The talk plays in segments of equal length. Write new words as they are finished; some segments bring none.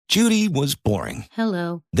Judy was boring.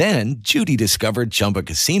 Hello. Then Judy discovered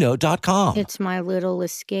ChumbaCasino.com. It's my little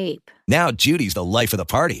escape. Now Judy's the life of the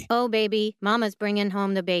party. Oh, baby, mama's bringing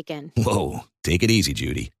home the bacon. Whoa, take it easy,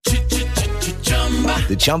 Judy.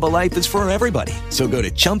 The Chumba life is for everybody. So go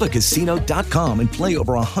to ChumbaCasino.com and play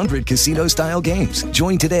over 100 casino-style games.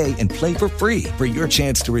 Join today and play for free for your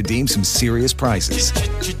chance to redeem some serious prizes.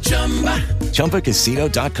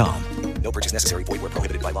 ChumbaCasino.com. No purchase necessary. Void where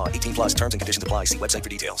prohibited by law. 18 plus terms and conditions apply. See website for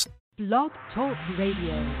details. Blog Talk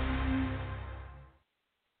Radio.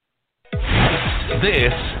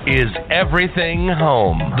 This is Everything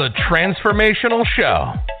Home, the transformational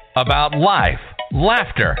show about life,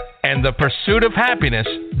 laughter, and the pursuit of happiness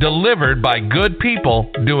delivered by good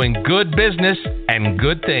people doing good business and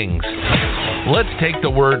good things. Let's take the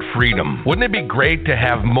word freedom. Wouldn't it be great to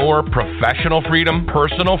have more professional freedom,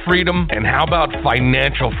 personal freedom, and how about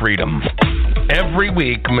financial freedom? Every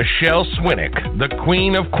week, Michelle Swinnick, the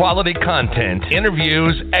queen of quality content,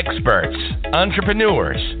 interviews experts,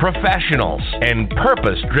 entrepreneurs, professionals, and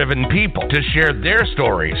purpose-driven people to share their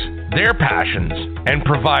stories, their passions, and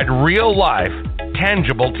provide real-life,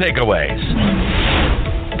 tangible takeaways.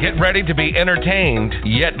 Get ready to be entertained,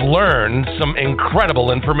 yet learn some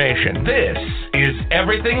incredible information. This is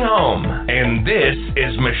Everything Home, and this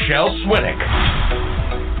is Michelle Swinnick.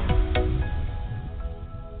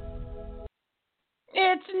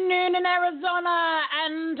 It's noon in Arizona,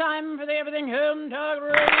 and time for the Everything Home Talk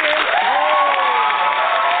Radio Show.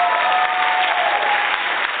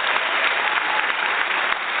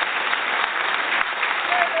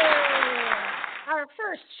 Our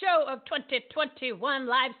first show of 2021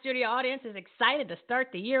 live studio audience is excited to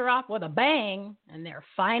start the year off with a bang, and they're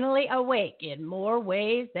finally awake in more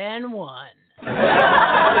ways than one.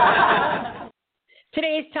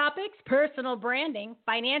 Today's topics: personal branding,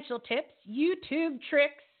 financial tips, YouTube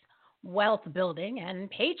tricks, wealth building, and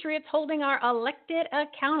Patriots holding our elected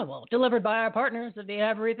accountable. Delivered by our partners of the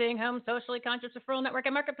Everything Home Socially Conscious Referral Network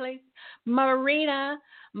and Marketplace, Marina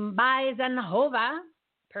Byzanhova,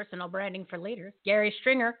 personal branding for leaders, Gary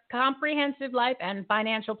Stringer, comprehensive life and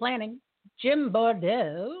financial planning, Jim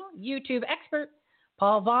Bordeaux, YouTube expert,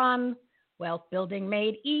 Paul Vaughn, wealth building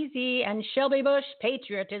made easy, and Shelby Bush,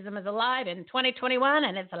 patriotism is alive in 2021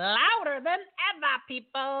 and it's louder than ever,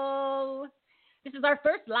 people. This is our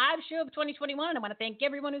first live show of 2021, and I want to thank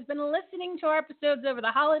everyone who's been listening to our episodes over the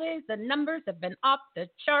holidays. The numbers have been off the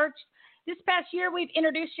charts. This past year, we've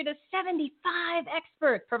introduced you to 75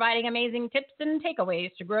 experts providing amazing tips and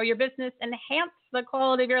takeaways to grow your business, enhance the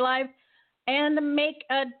quality of your life, and make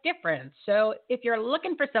a difference. So if you're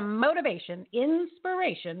looking for some motivation,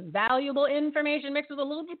 inspiration, valuable information mixed with a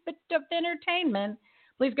little bit of entertainment,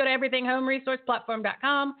 please go to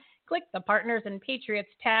everythinghomeresourceplatform.com, click the Partners and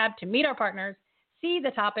Patriots tab to meet our partners, see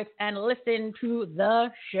the topics, and listen to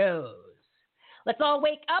the shows. Let's all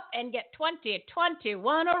wake up and get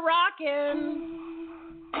 2021 a-rockin'.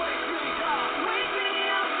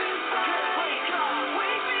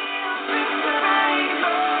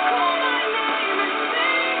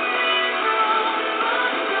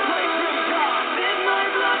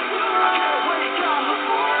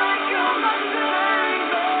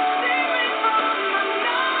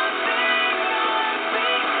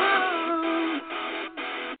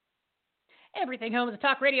 Everything Home is a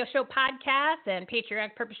talk radio show, podcast, and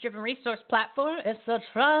patriotic purpose-driven resource platform. It's a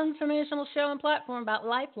transformational show and platform about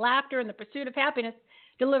life, laughter, and the pursuit of happiness,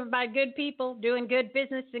 delivered by good people doing good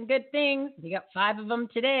business and good things. You got 5 of them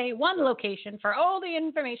today. One location for all the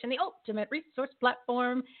information, the ultimate resource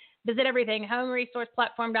platform. Visit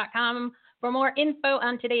everythinghomeresourceplatform.com for more info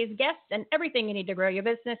on today's guests and everything you need to grow your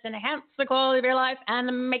business, enhance the quality of your life,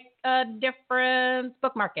 and make a difference.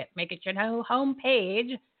 Bookmark it. Make it your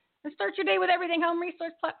homepage. And start your day with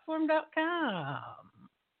everythinghomeresourceplatform.com.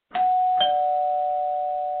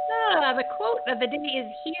 The quote of the day is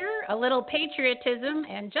here, a little patriotism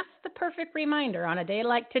and just the perfect reminder on a day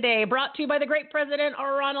like today, brought to you by the great President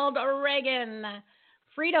Ronald Reagan.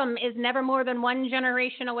 Freedom is never more than one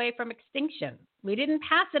generation away from extinction. We didn't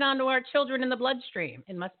pass it on to our children in the bloodstream.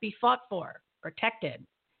 It must be fought for, protected,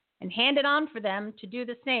 and handed on for them to do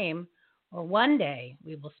the same. Or one day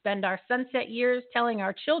we will spend our sunset years telling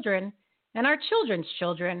our children and our children's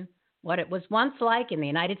children what it was once like in the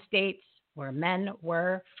United States where men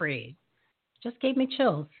were free. Just gave me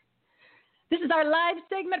chills. This is our live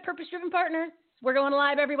segment, Purpose-Driven Partners. We're going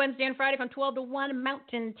live every Wednesday and Friday from 12 to 1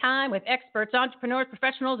 Mountain Time with experts, entrepreneurs,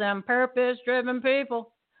 professionals, and purpose-driven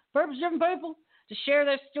people. Purpose-driven people to share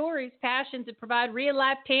their stories, passions, and provide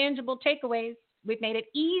real-life, tangible takeaways. We've made it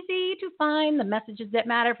easy to find the messages that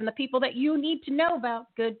matter from the people that you need to know about.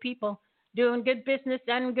 Good people doing good business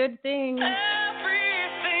and good things.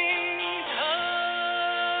 Everything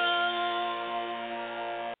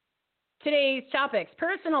Today's topics: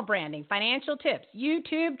 personal branding, financial tips,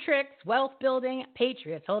 YouTube tricks, wealth building,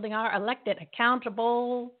 Patriots holding our elected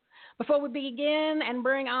accountable. Before we begin and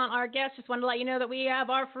bring on our guests, just wanted to let you know that we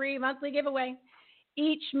have our free monthly giveaway.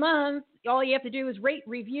 Each month, all you have to do is rate,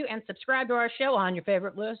 review, and subscribe to our show on your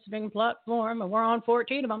favorite listening platform, and we're on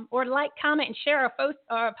 14 of them. Or like, comment, and share our post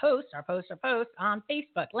on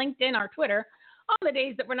Facebook, LinkedIn, or Twitter on the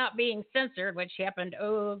days that we're not being censored, which happened,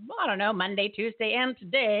 Monday, Tuesday, and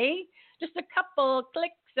today. Just a couple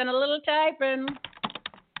clicks and a little typing.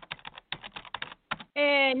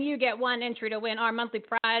 And you get one entry to win our monthly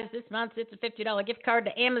prize. This month, it's a $50 gift card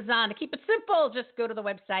to Amazon. To keep it simple, just go to the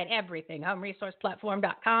website,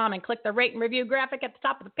 everythinghomeresourceplatform.com, and click the rate and review graphic at the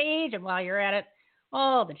top of the page. And while you're at it,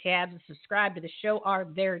 all the tabs and subscribe to the show are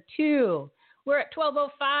there, too. We're at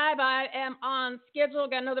 12:05. I am on schedule.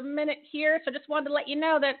 Got another minute here. So just wanted to let you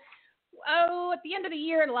know that, at the end of the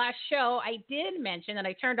year, the last show, I did mention that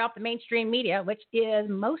I turned off the mainstream media, which is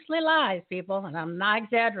mostly lies, people, and I'm not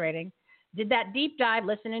exaggerating. Did that deep dive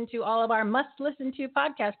listening to all of our must-listen-to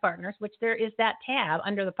podcast partners, which there is that tab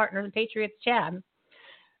under the Partners and Patriots tab.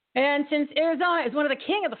 And since Arizona is one of the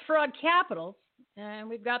king of the fraud capitals, and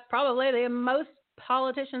we've got probably the most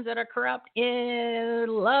politicians that are corrupt,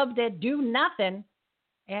 love to do nothing,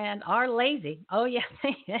 and are lazy. Oh, yeah,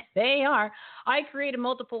 they are. I created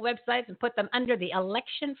multiple websites and put them under the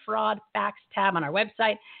Election Fraud Facts tab on our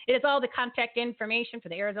website. It is all the contact information for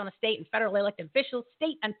the Arizona state and federal elected officials,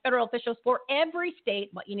 state and federal officials for every state,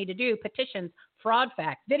 what you need to do, petitions, fraud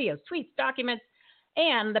facts, videos, tweets, documents,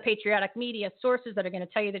 and the patriotic media sources that are going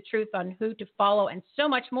to tell you the truth on who to follow and so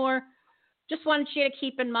much more. Just want you to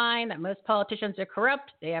keep in mind that most politicians are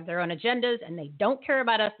corrupt. They have their own agendas, and they don't care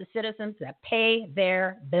about us, the citizens that pay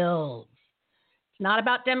their bills. It's not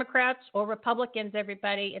about Democrats or Republicans,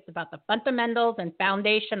 everybody. It's about the fundamentals and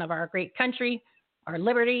foundation of our great country, our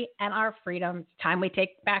liberty, and our freedom. It's time we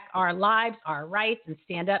take back our lives, our rights, and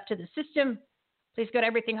stand up to the system. Please go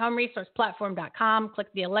to everythinghomeresourceplatform.com,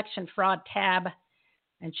 click the election fraud tab,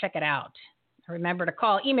 and check it out. Remember to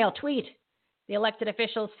call, email, tweet the elected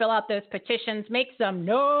officials, fill out those petitions, make some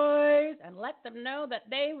noise, and let them know that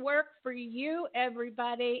they work for you,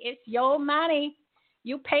 everybody. It's your money.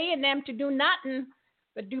 You paying them to do nothing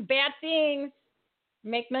but do bad things,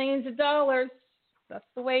 make millions of dollars. That's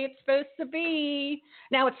the way it's supposed to be.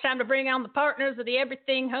 Now it's time to bring on the partners of the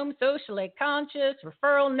Everything Home Socially Conscious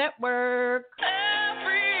Referral Network.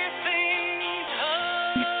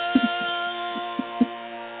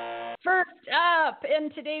 First up in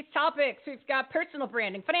today's topics, we've got personal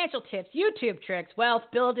branding, financial tips, YouTube tricks, wealth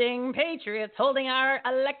building, Patriots holding our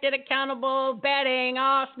elected accountable. Betting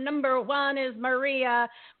off number one is Maria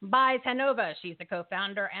Byzanova. She's the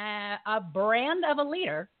co-founder of Brand of a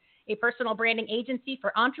Leader, a personal branding agency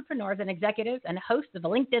for entrepreneurs and executives, and host of the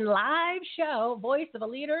LinkedIn Live show, Voice of a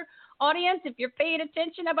Leader. Audience, if you're paying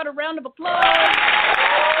attention, how about a round of applause?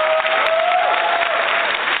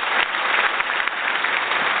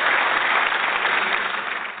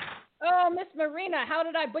 Oh, Miss Marina, how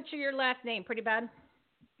did I butcher your last name? Pretty bad?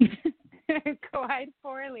 Quite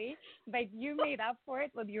poorly, but you made up for it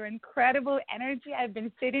with your incredible energy. I've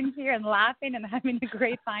been sitting here and laughing and having a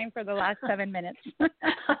great time for the last 7 minutes. Well,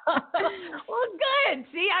 good.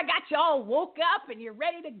 See, I got you all woke up and you're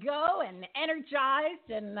ready to go and energized.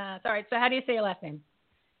 And sorry, so how do you say your last name?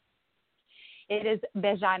 It is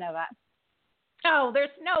Bezhanova. Oh, there's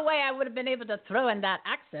no way I would have been able to throw in that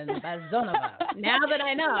accent, Bezhanova. Now that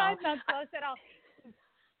I know. That's not close at all.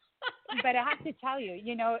 But I have to tell you,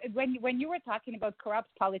 when you were talking about corrupt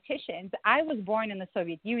politicians, I was born in the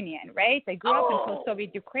Soviet Union, right? I grew up in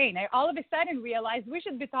post-Soviet Ukraine. I all of a sudden realized we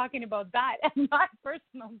should be talking about that and not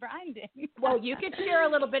personal branding. Well, you could share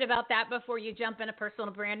a little bit about that before you jump into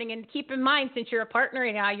personal branding. And keep in mind, since you're a partner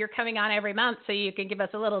now, you're coming on every month, so you can give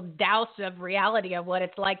us a little douse of reality of what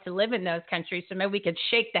it's like to live in those countries. So maybe we could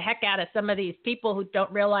shake the heck out of some of these people who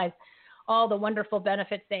don't realize all the wonderful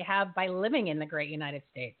benefits they have by living in the great United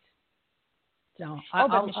States. So,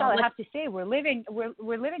 but Michelle, I have to say, we're living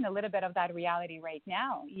a little bit of that reality right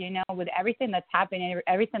now, with everything that's happening,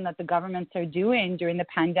 everything that the governments are doing during the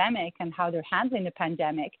pandemic and how they're handling the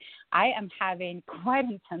pandemic. I am having quite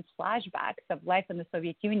intense flashbacks of life in the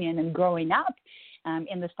Soviet Union and growing up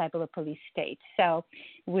in this type of a police state. So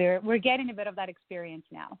we're getting a bit of that experience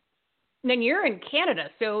now. And then you're in Canada,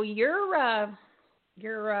 so you're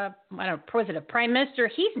I don't know, president, prime minister,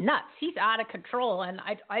 he's nuts. He's out of control. And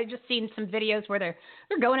I just seen some videos where they're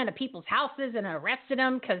going into people's houses and arresting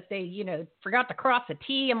them because they, forgot to cross a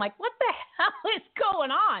T. I'm like, what the hell is going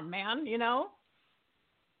on, man?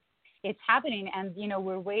 it's happening. And,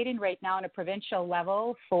 we're waiting right now on a provincial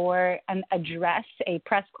level for an address, a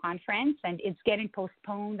press conference, and it's getting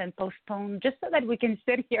postponed just so that we can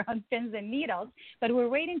sit here on pins and needles. But we're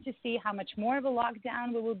waiting to see how much more of a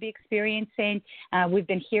lockdown we will be experiencing. We've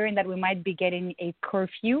been hearing that we might be getting a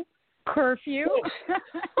curfew. Oh,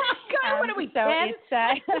 God, what are we, so it's,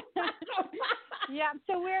 yeah,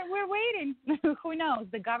 so we're waiting. Who knows?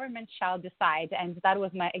 The government shall decide. And that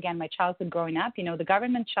was my childhood growing up. The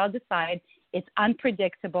government shall decide. It's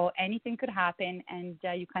unpredictable. Anything could happen, and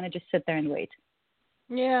you kind of just sit there and wait.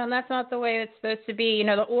 Yeah, and that's not the way it's supposed to be.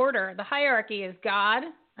 The order, the hierarchy is God,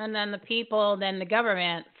 and then the people, then the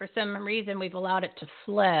government. For some reason, we've allowed it to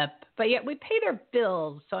flip. But yet we pay their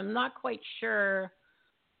bills, so I'm not quite sure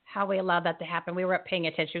how we allowed that to happen. We weren't paying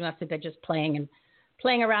attention. We must have been just playing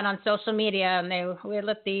around on social media, and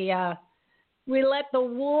we let the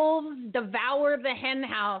wolves devour the hen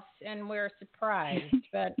house, and we're surprised.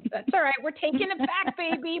 But that's all right. We're taking it back,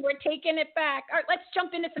 baby. We're taking it back. All right, let's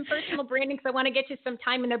jump into some personal branding because I want to get you some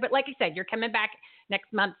time in there. But like I said, you're coming back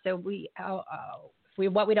next month, so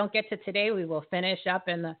what we don't get to today, we will finish up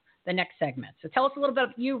in the next segment. So tell us a little bit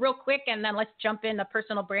of you real quick, and then let's jump into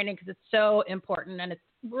personal branding because it's so important, and it's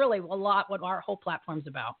really a lot what our whole platform's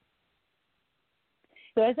about.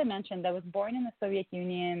 So as I mentioned, I was born in the Soviet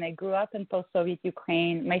Union. I grew up in post-Soviet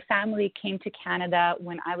Ukraine. My family came to Canada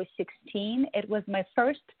when I was 16. It was my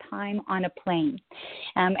first time on a plane.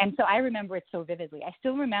 And so I remember it so vividly. I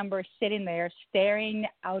still remember sitting there staring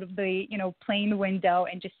out of the, plane window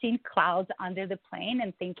and just seeing clouds under the plane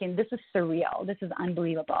and thinking, this is surreal. This is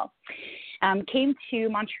unbelievable. Came to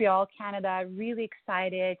Montreal, Canada, really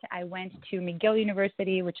excited. I went to McGill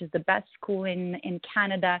University, which is the best school in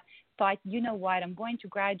Canada. Thought, you know what, I'm going to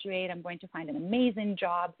graduate. I'm going to find an amazing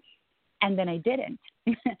job. And then I didn't.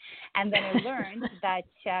 And then I learned that,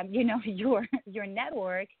 your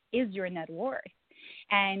network is your net worth.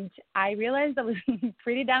 And I realized I was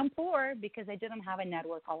pretty damn poor because I didn't have a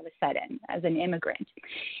network all of a sudden as an immigrant.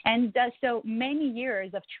 And so many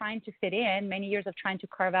years of trying to fit in, many years of trying to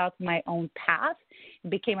carve out my own path,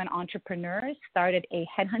 became an entrepreneur, started a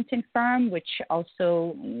headhunting firm, which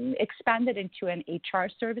also expanded into an HR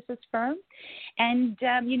services firm. And,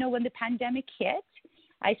 when the pandemic hit,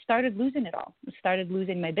 I started losing it all. I started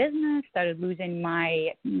losing my business, started losing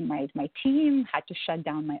my team, had to shut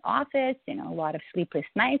down my office, a lot of sleepless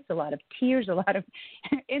nights, a lot of tears, a lot of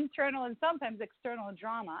internal and sometimes external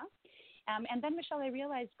drama. And then, Michelle, I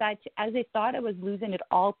realized that as I thought I was losing it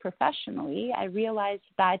all professionally, I realized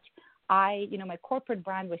that my corporate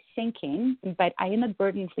brand was sinking, but I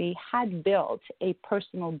inadvertently had built a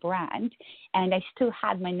personal brand, and I still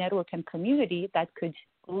had my network and community that could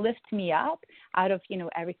lift me up out of,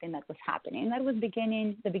 everything that was happening. And that was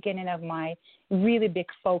the beginning of my really big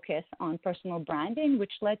focus on personal branding,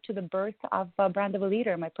 which led to the birth of Brand of a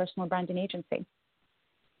Leader, my personal branding agency.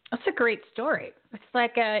 That's a great story. It's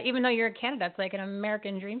like, even though you're in Canada, it's like an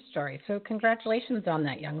American dream story. So congratulations on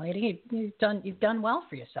that, young lady. You've done well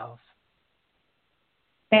for yourself.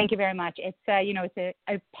 Thank you very much. It's it's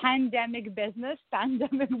a pandemic business,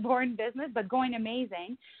 pandemic-born business, but going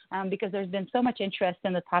amazing because there's been so much interest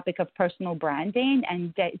in the topic of personal branding,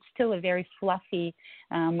 and it's still a very fluffy,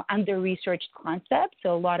 under-researched concept.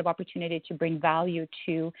 So a lot of opportunity to bring value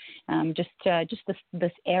to just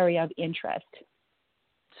this area of interest.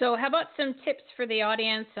 So how about some tips for the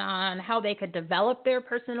audience on how they could develop their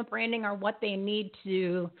personal branding or what they need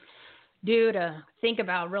to do to think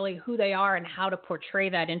about really who they are and how to portray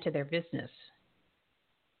that into their business?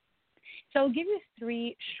 So I'll give you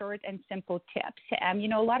 3 short and simple tips.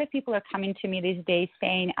 A lot of people are coming to me these days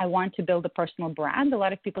saying, I want to build a personal brand. A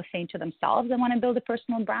lot of people saying to themselves, I want to build a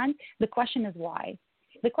personal brand. The question is why?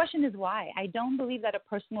 The question is why. I don't believe that a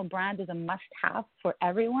personal brand is a must-have for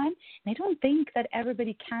everyone. And I don't think that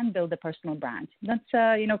everybody can build a personal brand. That's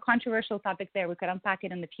a controversial topic there. We could unpack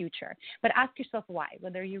it in the future. But ask yourself why,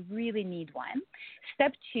 whether you really need one.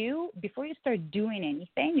 Step 2, before you start doing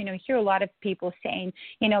anything, you hear a lot of people saying,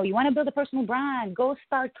 you want to build a personal brand, go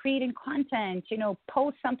start creating content,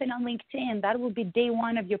 post something on LinkedIn. That will be day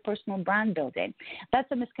 1 of your personal brand building.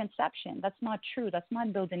 That's a misconception. That's not true. That's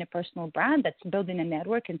not building a personal brand. That's building a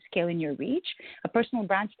network and scaling your reach. A personal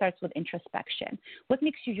brand starts with introspection. What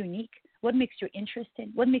makes you unique? What makes you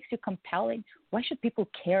interesting? What makes you compelling? Why should people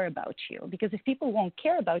care about you? Because if people won't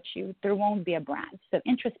care about you, there won't be a brand. So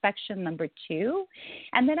introspection, number 2.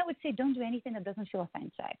 And then I would say don't do anything that doesn't feel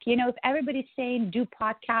authentic. If everybody's saying do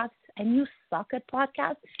podcasts and you suck at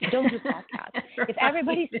podcasts, don't do podcasts. If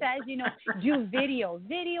everybody says, do video.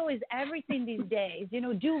 Video is everything these days. Do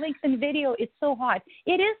LinkedIn video. It's so hot.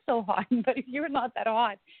 It is so hot. But if you're not that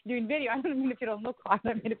hot doing video, I don't mean if you don't look hot.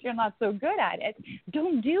 I mean if you're not so good at it,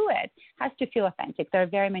 don't do it. It has to feel authentic. There are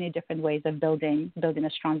very many different ways of building a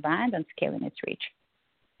strong brand and scaling its reach.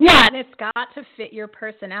 Yeah, and it's got to fit your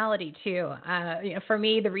personality too. For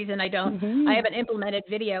me, the reason I haven't implemented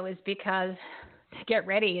video is because to get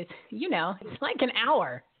ready is, it's like an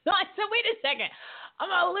hour. So I said, wait a second, I'm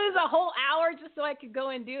going to lose a whole hour just so I could go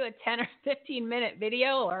and do a 10 or 15 minute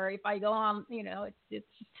video. Or if I go on, it's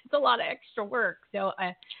a lot of extra work. So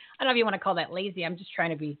I don't know if you want to call that lazy. I'm just trying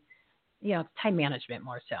to be, time management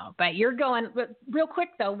more so. But you're going, but real quick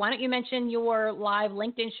though, why don't you mention your live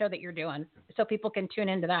LinkedIn show that you're doing so people can tune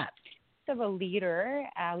into that? Of a Leader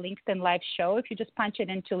LinkedIn live show. If you just punch it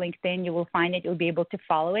into LinkedIn, you will find it. You'll be able to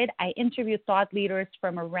follow it. I interview thought leaders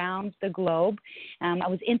from around the globe. I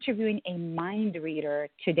was interviewing a mind reader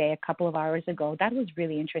today, a couple of hours ago. That was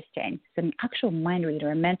really interesting. It's an actual mind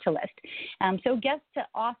reader, a mentalist. So guest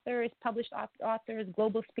authors, published authors,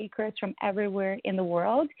 global speakers from everywhere in the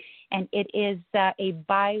world. And it is a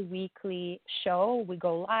bi-weekly show. We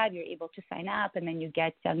go live. You're able to sign up, and then you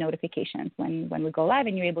get notifications when we go live,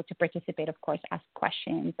 and you're able to participate, of course, ask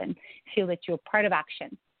questions, and feel that you're part of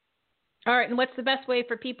action. All right, and what's the best way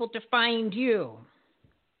for people to find you?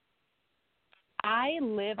 I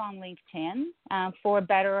live on LinkedIn, for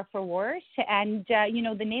better or for worse. And,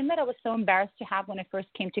 the name that I was so embarrassed to have when I first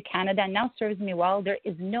came to Canada now serves me well. There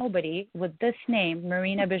is nobody with this name,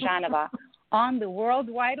 Marina Bijanova, on the World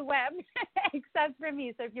Wide Web except for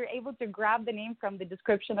me. So if you're able to grab the name from the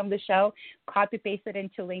description of the show, copy paste it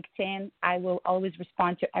into LinkedIn, I will always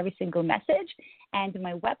respond to every single message. And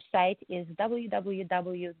my website is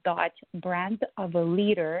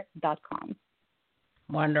www.brandofaleader.com.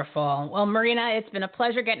 Wonderful. Well, Marina, it's been a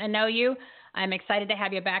pleasure getting to know you. I'm excited to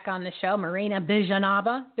have you back on the show. Marina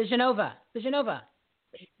Bijanova.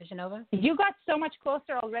 You got so much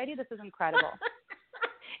closer already. This is incredible.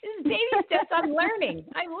 This is baby steps. I'm learning.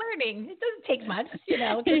 It doesn't take much,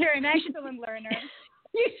 You're an excellent learner.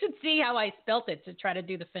 You should see how I spelt it to try to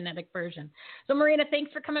do the phonetic version. So, Marina,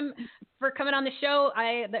 thanks for coming on the show.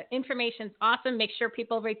 The information's awesome. Make sure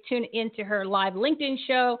people tune into her live LinkedIn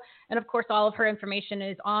show. And, of course, all of her information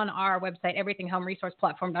is on our website,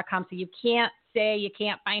 everythinghomeresourceplatform.com. So you can't say you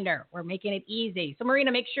can't find her. We're making it easy. So,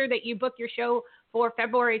 Marina, make sure that you book your show for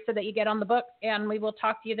February so that you get on the book. And we will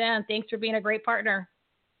talk to you then. Thanks for being a great partner.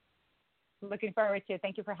 Looking forward to it.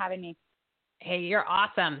 Thank you for having me. Hey, you're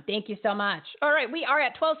awesome. Thank you so much. All right, we are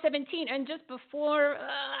at 12:17, and just before,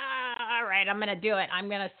 all right, I'm going to do it. I'm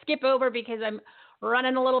going to skip over because I'm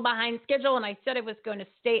running a little behind schedule, and I said I was going to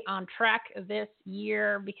stay on track this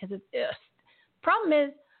year because problem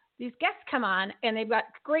is these guests come on, and they've got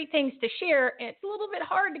great things to share, and it's a little bit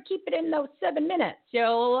hard to keep it in those 7 minutes.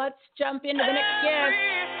 So let's jump into the next guest.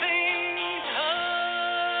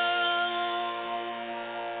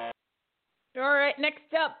 All right,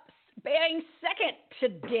 next up, batting second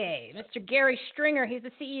today, Mr. Gary Stringer. He's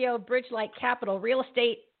the CEO of Bridgelight Capital Real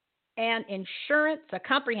Estate and Insurance, a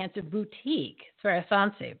comprehensive boutique, it's very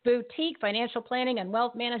fancy, boutique financial planning and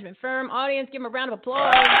wealth management firm. Audience, give him a round of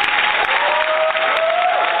applause.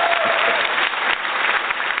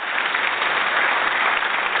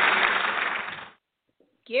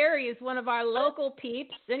 Gary is one of our local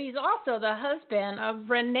peeps, and he's also the husband of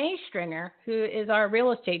Renee Stringer, who is our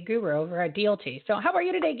real estate guru over at DLT. So how are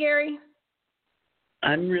you today, Gary?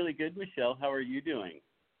 I'm really good, Michelle. How are you doing?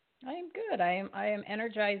 I am good. I am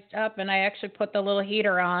energized up, and I actually put the little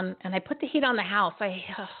heater on, and I put the heat on the house.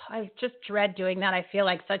 I just dread doing that. I feel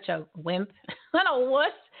like such a wimp and a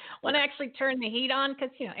wuss when I actually turn the heat on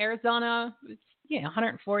because, Arizona, it's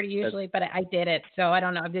 140 usually, but I did it. So I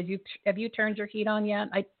don't know. Have you turned your heat on yet?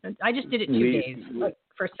 I just did it 2 days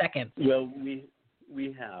for seconds. Well,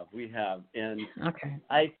 we have, and okay.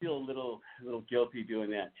 I feel a little guilty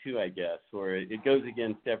doing that too, I guess, or it goes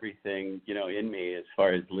against everything in me as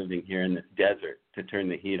far as living here in this desert to turn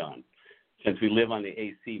the heat on, since we live on the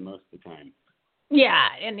AC most of the time. Yeah,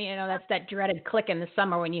 and that's that dreaded click in the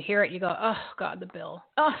summer when you hear it, you go, "Oh God, the bill!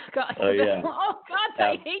 Oh God, the bill! Yeah. Oh God,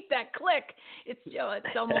 I hate that click." It's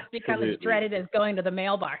almost become as dreaded as going to the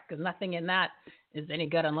mailbox because nothing in that is any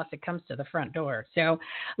good unless it comes to the front door. So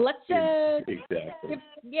let's exactly.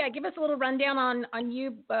 Give us a little rundown on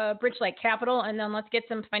you, Bridgelight Capital, and then let's get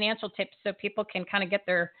some financial tips so people can kind of get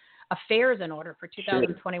their affairs in order for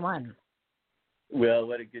 2021. Sure. Well,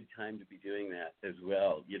 what a good time to be doing that as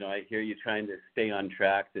well. I hear you trying to stay on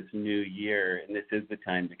track this new year, and this is the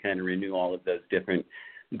time to kind of renew all of those different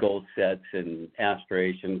goal sets and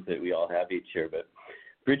aspirations that we all have each year. But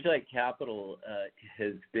Bridgelight Capital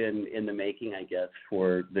has been in the making, I guess,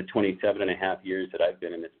 for the 27 and a half years that I've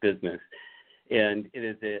been in this business. And it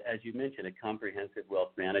is, as you mentioned, a comprehensive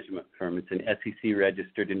wealth management firm. It's an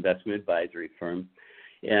SEC-registered investment advisory firm,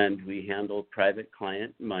 and we handle private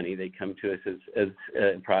client money. They come to us as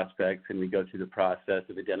prospects, and we go through the process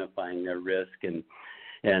of identifying their risk and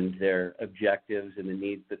their objectives and the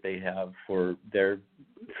needs that they have for their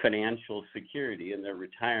financial security and their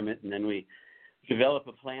retirement, and then we develop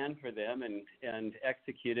a plan for them and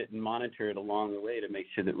execute it and monitor it along the way to make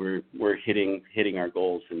sure that we're hitting our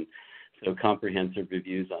goals, and so comprehensive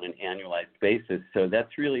reviews on an annualized basis. So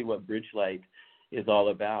that's really what Bridgelight is all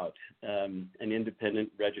about, an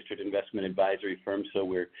independent registered investment advisory firm. So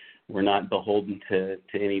we're not beholden to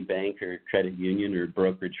any bank or credit union or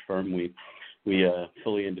brokerage firm. We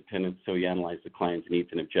fully independent, so we analyze the client's needs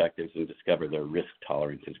and objectives and discover their risk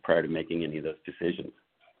tolerances prior to making any of those decisions.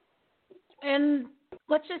 And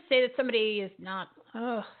let's just say that somebody is not,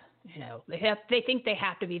 they think they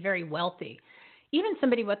have to be very wealthy. Even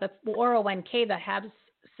somebody with a 401k that has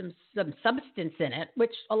some substance in it,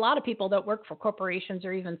 which a lot of people that work for corporations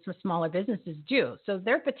or even some smaller businesses do. So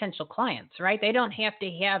they're potential clients, right? They don't have to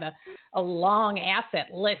have a long asset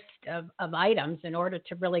list of items in order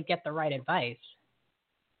to really get the right advice.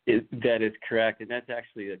 That is correct, and that's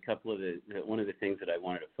actually one of the things that I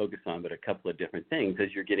wanted to focus on, but a couple of different things as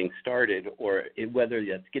you're getting started, or whether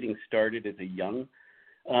that's getting started as a young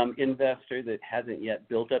investor that hasn't yet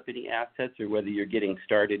built up any assets, or whether you're getting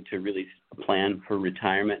started to really plan for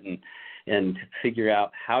retirement and figure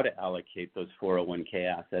out how to allocate those 401k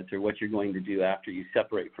assets, or what you're going to do after you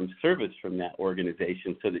separate from service from that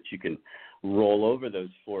organization so that you can roll over those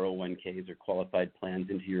 401ks or qualified plans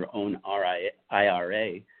into your own IRA,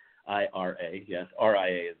 yes,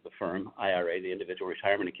 RIA is the firm, IRA, the individual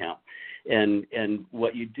retirement account, and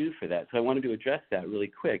what you do for that. So I wanted to address that really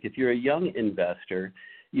quick. If you're a young investor,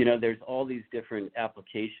 there's all these different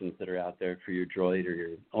applications that are out there for your Droid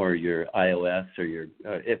or your iOS or your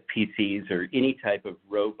PCs or any type of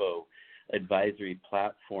robo advisory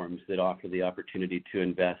platforms that offer the opportunity to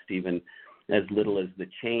invest even as little as the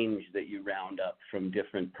change that you round up from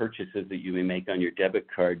different purchases that you may make on your debit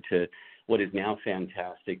card to what is now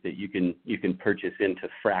fantastic that you can purchase into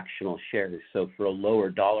fractional shares. So for a lower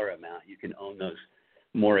dollar amount, you can own those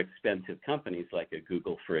more expensive companies like a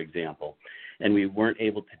Google, for example. And we weren't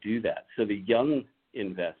able to do that. So the young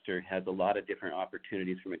investor has a lot of different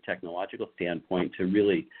opportunities from a technological standpoint to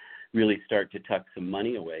really start to tuck some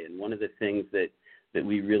money away. And one of the things that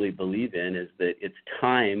we really believe in is that it's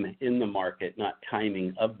time in the market, not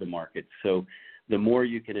timing of the market. So the more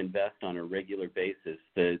you can invest on a regular basis,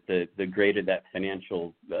 the greater that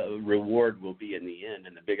financial reward will be in the end,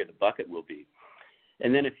 and the bigger the bucket will be.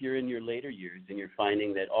 And then if you're in your later years and you're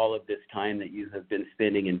finding that all of this time that you have been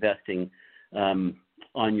spending investing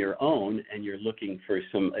on your own, and you're looking for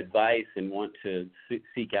some advice and want to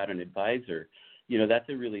seek out an advisor, that's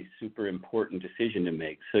a really super important decision to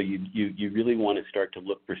make. So you really want to start to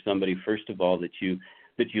look for somebody, first of all, that you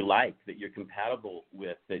like, that you're compatible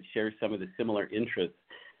with, that shares some of the similar interests.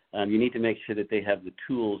 You need to make sure that they have the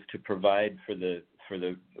tools to provide for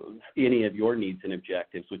any of your needs and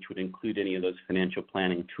objectives, which would include any of those financial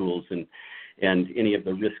planning tools and any of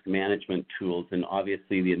the risk management tools, and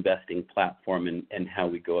obviously the investing platform and how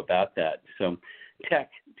we go about that. So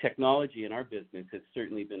technology in our business has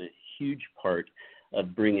certainly been a huge part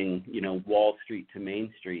of bringing, Wall Street to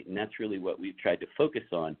Main Street, and that's really what we've tried to focus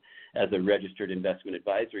on as a registered investment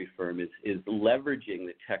advisory firm is leveraging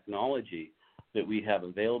the technology that we have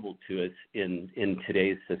available to us in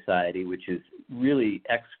today's society, which is really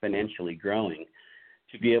exponentially growing,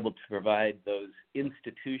 to be able to provide those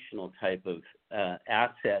institutional type of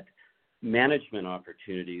asset management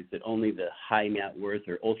opportunities that only the high net worth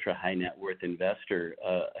or ultra high net worth investor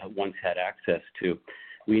once had access to.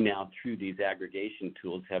 We now, through these aggregation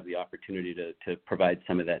tools, have the opportunity to provide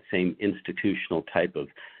some of that same institutional type of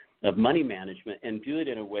money management, and do it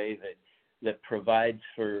in a way that provides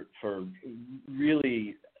for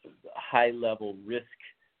really high-level risk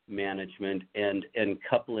management and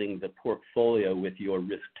coupling the portfolio with your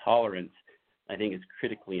risk tolerance, I think is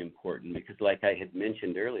critically important, because like I had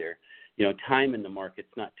mentioned earlier, time in the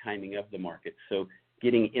market's not timing of the market. So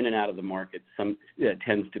getting in and out of the market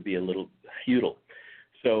tends to be a little futile.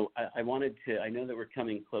 So I wanted to, I know that we're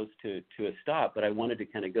coming close to a stop, but I wanted to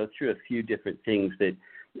kind of go through a few different things that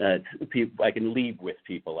I can leave with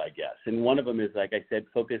people, I guess. And one of them is, like I said,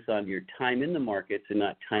 focus on your time in the markets and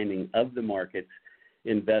not timing of the markets.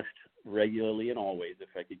 Invest regularly and always, if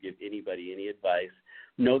I could give anybody any advice.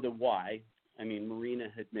 Know the why. I mean, Marina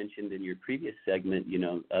had mentioned in your previous segment,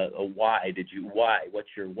 a why. Why?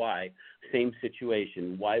 What's your why? Same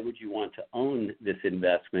situation. Why would you want to own this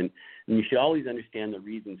investment? And you should always understand the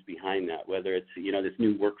reasons behind that, whether it's, this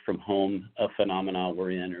new work from home phenomenon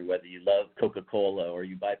we're in, or whether you love Coca-Cola or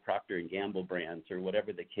you buy Procter & Gamble brands or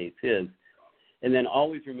whatever the case is. And then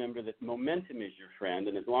always remember that momentum is your friend,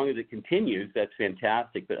 and as long as it continues, that's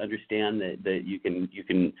fantastic. But understand that you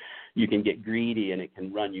can get greedy and it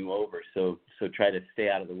can run you over. So try to stay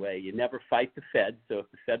out of the way. You never fight the Fed. So if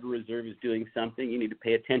the Federal Reserve is doing something, you need to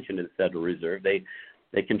pay attention to the Federal Reserve. They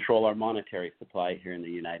control our monetary supply here in the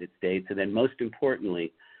United States. And then most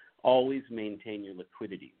importantly, always maintain your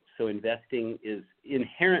liquidity. So investing is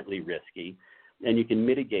inherently risky. And you can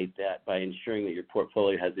mitigate that by ensuring that your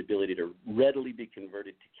portfolio has the ability to readily be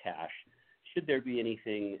converted to cash should there be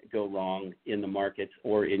anything go wrong in the markets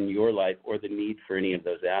or in your life, or the need for any of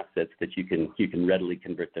those assets, that you can readily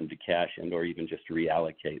convert them to cash and or even just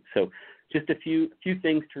reallocate. So just a few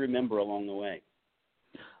things to remember along the way.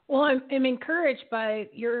 Well, I'm encouraged by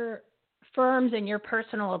your firms and your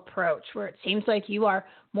personal approach, where it seems like you are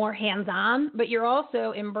more hands-on, but you're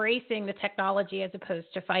also embracing the technology as opposed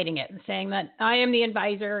to fighting it and saying that I am the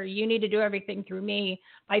advisor, you need to do everything through me.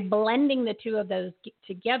 By blending the two of those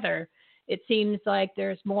together, it seems like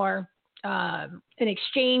there's more an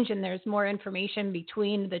exchange and there's more information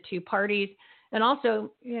between the two parties. And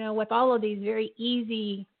also, with all of these very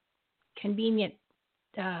easy, convenient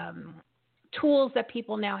tools that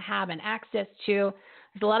people now have and access to,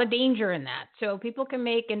 there's a lot of danger in that. So people can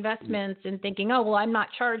make investments and thinking, oh, well, I'm not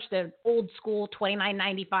charged the old school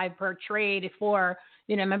 $29.95 per trade for,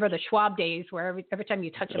 remember the Schwab days where every time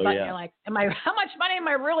you touch a button, you're like, how much money am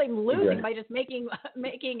I really losing by just making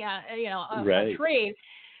a trade?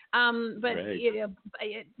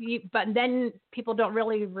 But then people don't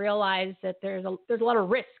really realize that there's a lot of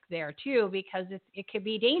risk there too, because it could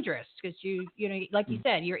be dangerous because like you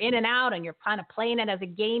said, you're in and out and you're kind of playing it as a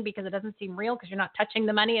game because it doesn't seem real because you're not touching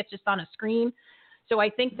the money. It's just on a screen. So I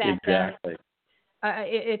think that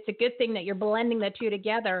it's a good thing that you're blending the two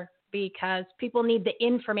together, because people need the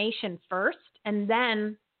information first and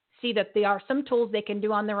then see that there are some tools they can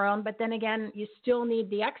do on their own. But then again, you still need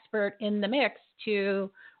the expert in the mix to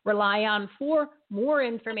rely on for more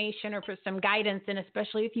information or for some guidance. And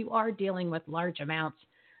especially if you are dealing with large amounts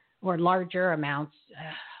or larger amounts,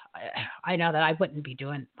 I know that I wouldn't be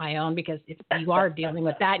doing my own, because if you are dealing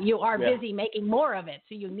with that, you are busy making more of it.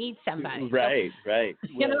 So you need somebody. Right.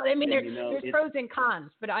 You know what I mean? There's pros and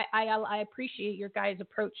cons, but I appreciate your guys'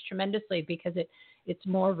 approach tremendously, because it's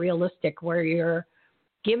more realistic, where you're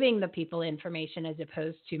giving the people information as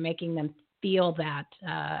opposed to making them feel that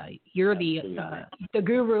you're the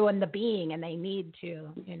guru and the being, and they need to,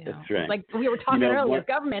 That's right. Like we were talking earlier,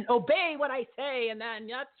 government, obey what I say, and then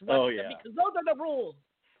that's because those are the rules,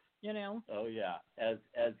 Oh yeah, as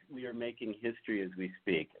we are making history as we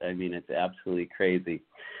speak. I mean, it's absolutely crazy.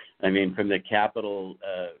 I mean, from the Capitol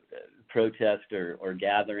protest or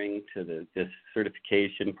gathering to this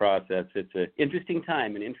certification process, it's an interesting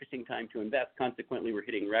time to invest. Consequently, we're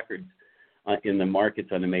hitting records in the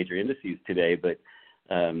markets on the major indices today, but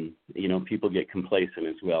people get complacent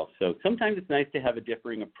as well. So sometimes it's nice to have a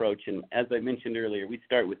differing approach. And as I mentioned earlier, we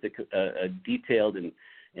start with a detailed and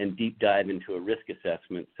deep dive into a risk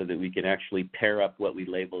assessment, so that we can actually pair up what we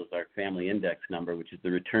label as our family index number, which is the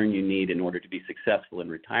return you need in order to be successful in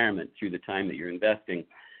retirement through the time that you're investing,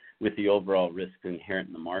 with the overall risk inherent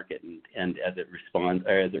in the market and as it responds,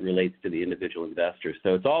 or as it relates to the individual investor.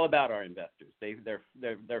 So it's all about our investors. They're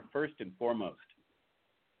first and foremost.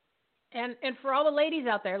 And for all the ladies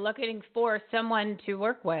out there looking for someone to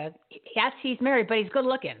work with, yes, he's married, but he's good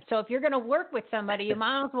looking. So if you're going to work with somebody, you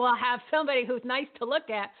might as well have somebody who's nice to look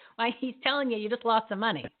at while he's telling you just lost some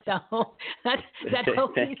money. So that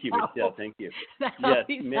helps. Thank you, Michelle. Thank you. That helps.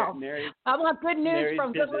 Married. I want good news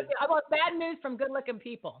from good looking. I want bad news from good looking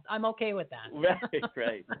people. I'm okay with that.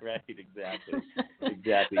 Right. Exactly.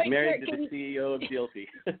 Married to the CEO of Guilty.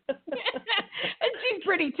 And she's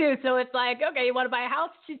pretty too. So it's like, okay, you want to buy a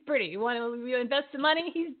house? She's pretty. You want to invest some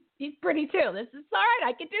money? He's pretty too. This is all right.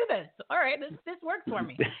 I can do this. All right, this works for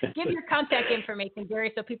me. Give your contact information,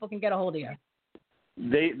 Gary, so people can get a hold of you.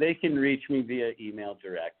 They can reach me via email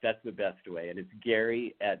direct. That's the best way. And it's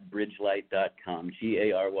Gary@bridgelight.com,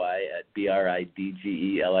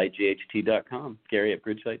 GARY@BRIDGELIGHT.com,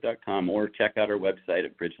 Gary@bridgelight.com, or check out our website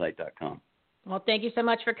at bridgelight.com. Well, thank you so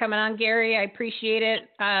much for coming on, Gary. I appreciate it.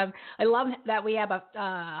 I love that we have a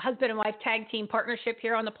husband and wife tag team partnership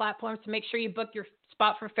here on the platform. So make sure you book your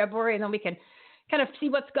spot for February, and then we can kind of see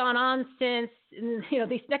what's gone on since,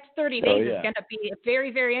 these next 30 days is going to be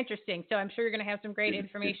very, very interesting. So I'm sure you're going to have some great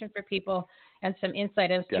information for people and some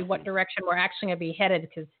insight as to what direction we're actually going to be headed,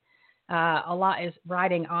 because a lot is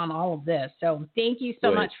riding on all of this. So thank you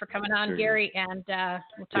so much for coming on, Gary, and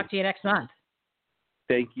we'll talk to you next month.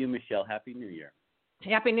 Thank you, Michelle. Happy New Year.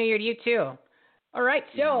 Happy New Year to you, too. All right,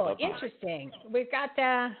 so interesting. We've got,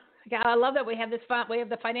 I love that we have we have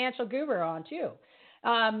the financial guru on, too.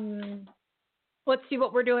 Let's see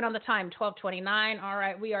what we're doing on the time, 12:29. All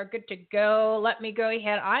right, we are good to go. Let me go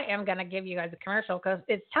ahead. I am going to give you guys a commercial because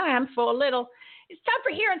it's time for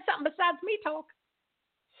hearing something besides me talk.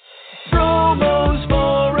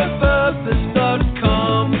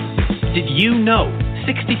 Promosforapurpose.com. Did you know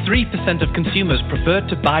 63% of consumers prefer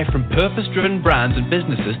to buy from purpose-driven brands and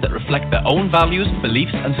businesses that reflect their own values,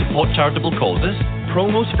 beliefs, and support charitable causes?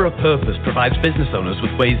 Promos for a Purpose provides business owners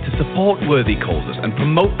with ways to support worthy causes and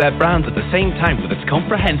promote their brands at the same time with its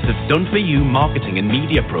comprehensive done-for-you marketing and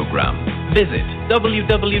media program. Visit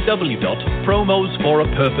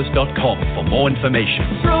www.promosforapurpose.com for more information.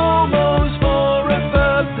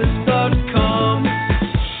 Promosforapurpose.com.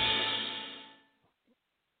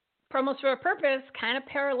 Promos for a Purpose kind of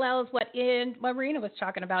parallels what Marina was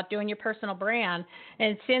talking about, doing your personal brand.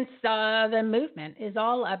 And since the movement is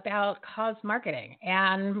all about cause marketing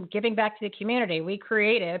and giving back to the community, we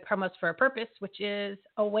created Promos for a Purpose, which is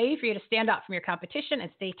a way for you to stand out from your competition and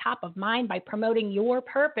stay top of mind by promoting your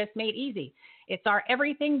purpose made easy. It's our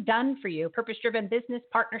everything done for you, purpose-driven business,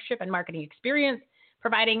 partnership, and marketing experience,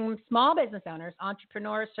 providing small business owners,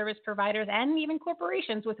 entrepreneurs, service providers, and even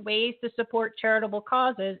corporations with ways to support charitable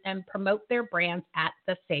causes and promote their brands at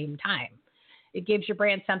the same time. It gives your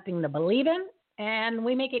brand something to believe in, and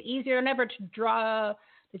we make it easier than ever to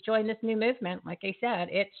join this new movement. Like I said,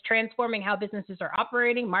 it's transforming how businesses are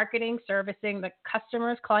operating, marketing, servicing the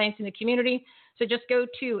customers, clients, in the community. So just go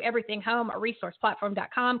to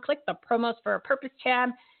everythinghomeresourceplatform.com, click the Promos for a Purpose tab.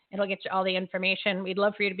 It'll get you all the information. We'd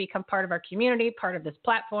love for you to become part of our community, part of this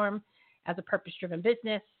platform as a purpose-driven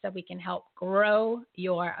business, so we can help grow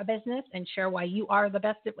your business and share why you are the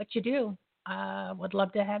best at what you do. Would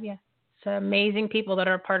love to have you. It's amazing people that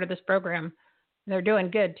are a part of this program. They're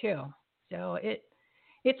doing good, too. So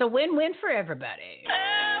it's a win-win for everybody.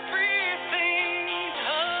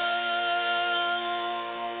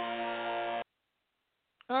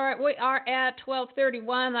 All right, we are at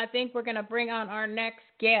 12:31. I think we're going to bring on our next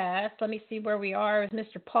guest. Let me see where we are. Is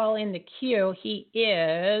Mr. Paul in the queue? He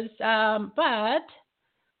is. But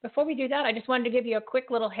before we do that, I just wanted to give you a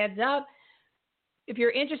quick little heads up. If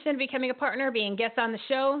you're interested in becoming a partner, being guest on the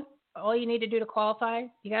show, all you need to do to qualify,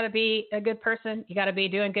 you got to be a good person. You got to be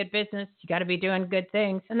doing good business. You got to be doing good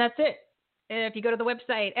things. And that's it. If you go to the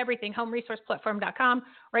website, everythinghomeresourceplatform.com,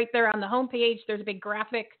 right there on the homepage, there's a big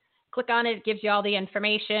graphic. Click on it. It gives you all the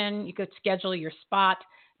information. You could schedule your spot,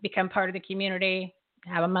 become part of the community,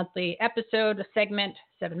 have a monthly episode, a segment,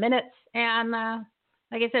 7 minutes. And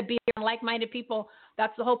like I said, be around like-minded people.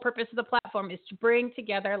 That's the whole purpose of the platform, is to bring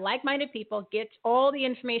together like-minded people, get all the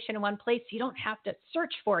information in one place. You don't have to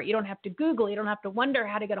search for it. You don't have to Google. You don't have to wonder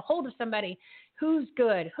how to get a hold of somebody. Who's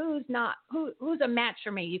good? Who's not? Who's a match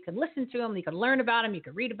for me? You can listen to them. You can learn about them. You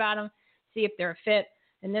can read about them, see if they're a fit.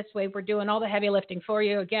 And this way, we're doing all the heavy lifting for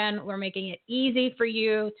you. Again, we're making it easy for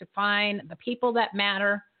you to find the people that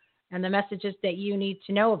matter and the messages that you need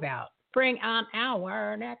to know about. Bring on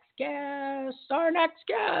our next guest. Our next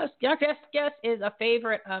guest is a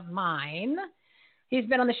favorite of mine. He's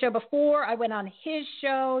been on the show before. I went on his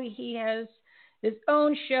show. He has his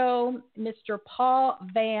own show, Mr. Paul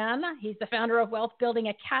Van. He's the founder of Wealth Building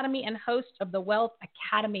Academy and host of the Wealth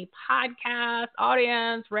Academy podcast.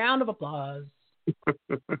 Audience, round of applause.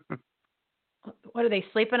 What are they,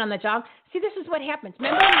 sleeping on the job? See, this is what happens.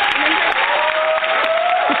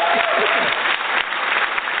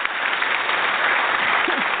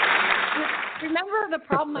 Remember the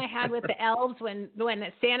problem I had with the elves when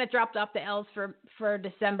Santa dropped off the elves for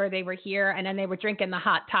December? They were here, and then they were drinking the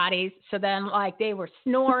hot toddies. So then, like, they were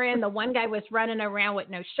snoring. The one guy was running around with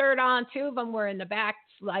no shirt on. 2 of them were in the back,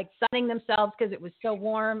 like, sunning themselves because it was so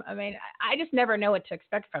warm. I mean, I just never know what to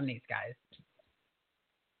expect from these guys.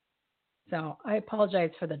 So I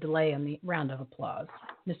apologize for the delay in the round of applause.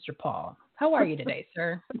 Mr. Paul, how are you today,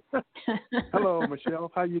 sir? Hello, Michelle.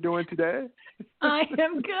 How are you doing today? I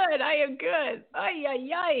am good. Ay, ay,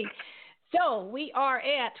 ay. So we are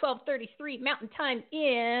at 12:33 Mountain Time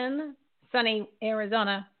in sunny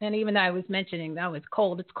Arizona. And even though I was mentioning that was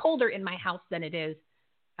cold, it's colder in my house than it is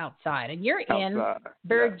outside. And you're in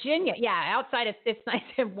Virginia. Yeah, outside it's nice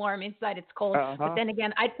and warm. Inside it's cold. But then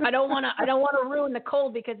again, I don't want to ruin the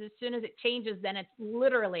cold, because as soon as it changes, then it's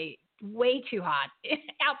literally way too hot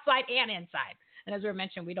outside and inside. And as we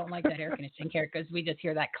mentioned, we don't like that air conditioning here because we just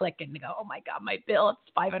hear that click and go, oh my God, my bill, it's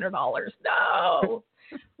 $500. No.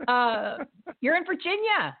 You're in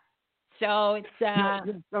Virginia. So it's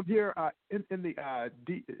I'm here in the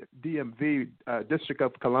DMV, District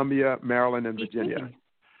of Columbia, Maryland, and Virginia.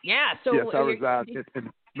 Yeah. So yes, I reside in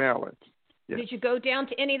Maryland. Yes. Did you go down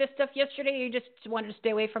to any of this stuff yesterday? Or you just wanted to stay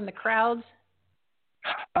away from the crowds?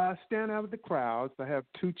 Staying out of the crowds. I have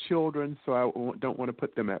 2 children, so I don't want to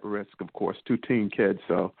put them at risk, of course, 2 teen kids.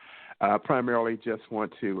 So primarily just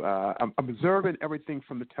want to I'm observing everything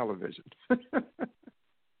from the television.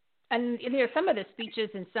 And some of the speeches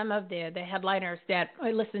and some of the headliners that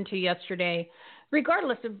I listened to yesterday,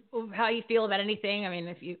 regardless of how you feel about anything, I mean,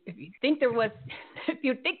 if you think there's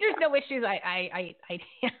no issues, I'd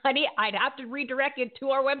have to redirect you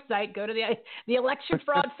to our website. Go to the election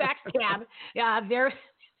fraud facts tab. There's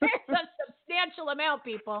a substantial amount,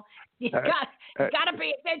 people. You got to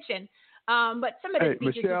pay attention. But some of the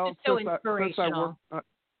speeches Michelle, are just so inspirational.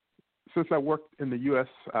 Since I worked in the U.S.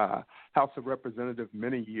 House of Representatives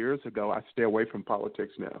many years ago, I stay away from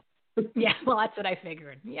politics now. Yeah, well, that's what I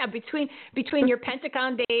figured. Yeah, between your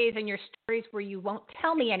Pentagon days and your stories where you won't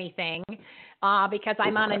tell me anything because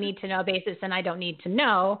I'm on a need-to-know basis and I don't need to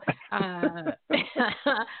know,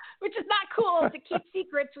 which is not cool to keep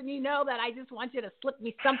secrets when you know that I just want you to slip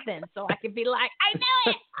me something so I can be like, I knew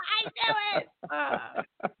it!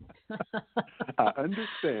 I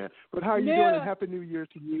understand. But how are you doing? And Happy New Year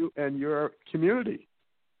to you and your community.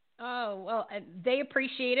 Oh, well, they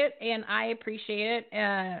appreciate it, and I appreciate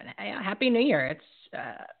it. Happy New Year. It's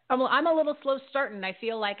I'm a little slow starting. I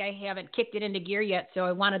feel like I haven't kicked it into gear yet, so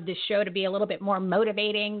I wanted this show to be a little bit more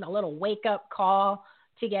motivating, a little wake-up call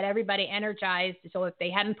to get everybody energized. So if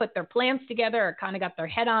they hadn't put their plans together or kind of got their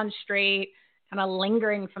head on straight, kind of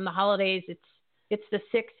lingering from the holidays, it's the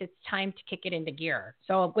 6th. It's time to kick it into gear.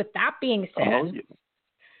 So with that being said,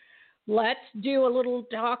 let's do a little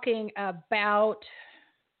talking about –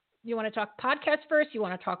 you want to talk podcast first? You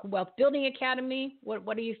want to talk Wealth Building Academy?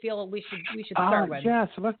 What do you feel we should start with? Yeah,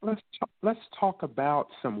 so let's talk about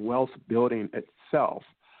some wealth building itself.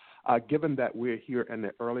 Given that we're here in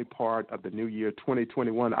the early part of the new year,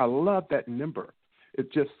 2021, I love that number.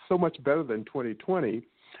 It's just so much better than 2020.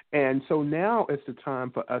 And so now it's the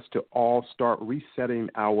time for us to all start resetting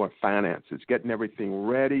our finances, getting everything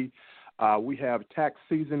ready. We have tax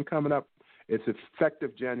season coming up. It's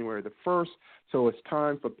effective January the 1st, so it's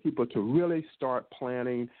time for people to really start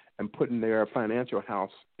planning and putting their financial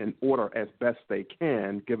house in order as best they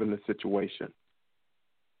can, given the situation.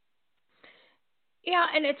 Yeah,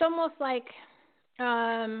 and it's almost like,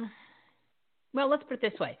 well, let's put it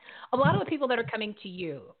this way. A lot of the people that are coming to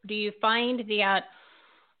you, do you find that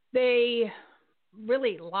they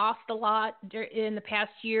really lost a lot in the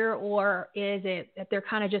past year, or is it that they're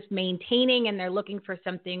kind of just maintaining and they're looking for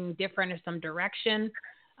something different or some direction?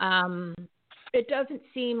 It doesn't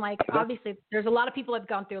seem like, obviously, there's a lot of people that have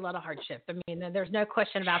gone through a lot of hardship. I mean, there's no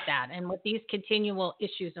question about that. And with these continual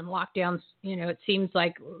issues and lockdowns, it seems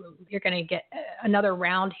like you're going to get another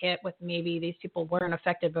round hit with maybe these people weren't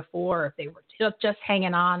affected before, if they were just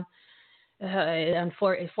hanging on.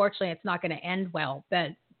 Unfortunately, it's not going to end well. But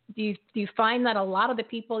do you find that a lot of the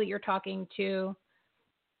people that you're talking to,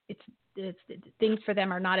 it's things for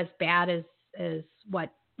them are not as bad as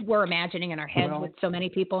what we're imagining in our heads with so many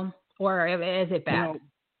people, or is it bad?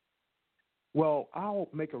 Well, I'll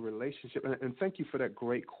make a relationship, and thank you for that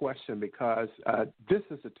great question, because this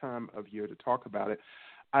is the time of year to talk about it.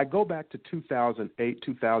 I go back to 2008,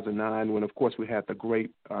 2009, when, of course, we had the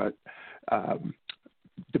great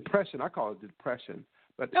depression. I call it depression,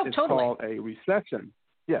 but it's called a recession.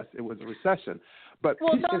 Yes, it was a recession. But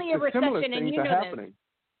it's only a recession, and you know happening. This.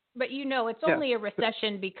 But it's only a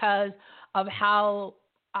recession because of how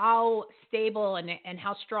stable and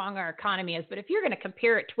how strong our economy is. But if you're going to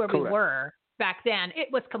compare it to where we were back then, it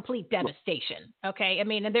was complete devastation. Okay, I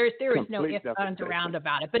mean, there is no ifs, ands, around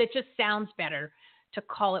about it. But it just sounds better to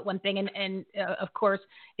call it one thing. And of course,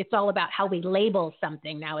 it's all about how we label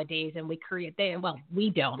something nowadays, and we we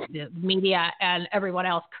don't. The media and everyone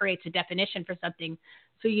else creates a definition for something.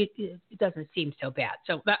 So it doesn't seem so bad.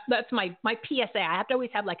 So that's my PSA. I have to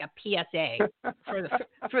always have like a PSA as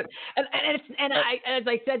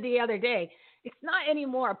I said the other day, it's not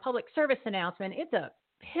anymore a public service announcement. It's a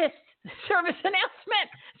pissed service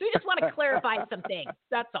announcement. So we just want to clarify some things.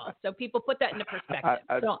 That's all. So people put that into perspective.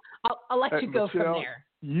 So I'll let you go Michelle, from there.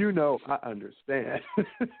 I understand.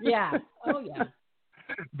 Yeah. Oh yeah.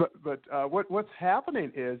 But what's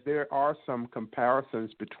happening is there are some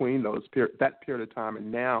comparisons between that period of time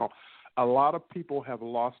and now. a lot of people have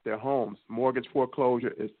lost their homes. Mortgage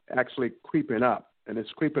foreclosure is actually creeping up, and it's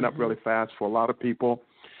creeping up really fast for a lot of people.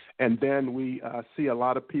 And then we see a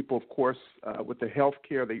lot of people, of course, with the health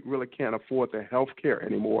care, they really can't afford their health care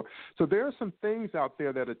anymore. So there are some things out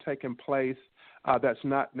there that are taking place that's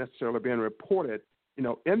not necessarily being reported,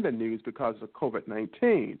 in the news because of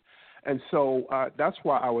COVID-19. And so that's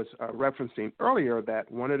why I was referencing earlier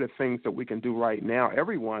that one of the things that we can do right now,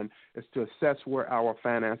 everyone, is to assess where our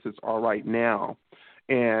finances are right now.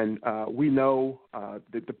 And we know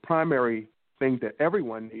that the primary thing that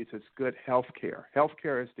everyone needs is good health care. Health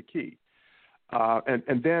care is the key.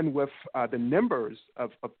 And then with the numbers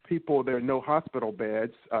of people, there are no hospital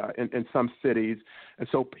beds in some cities. And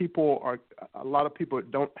so a lot of people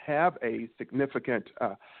don't have a significant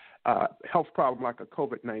health problem like a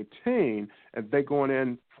COVID-19, and they're going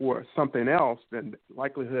in for something else, then the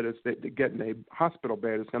likelihood is that getting a hospital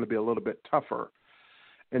bed is going to be a little bit tougher.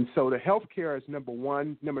 And so the health care is number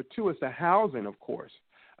one. Number two is the housing, of course.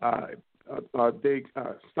 Are they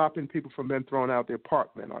stopping people from being thrown out of the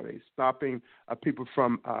apartment? Are they stopping people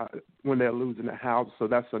from when they're losing a house? So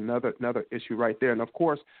that's another issue right there. And, of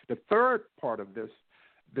course, the third part of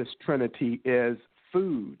this trinity is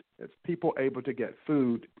food. It's people able to get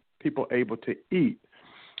food, people able to eat.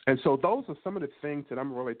 And so those are some of the things that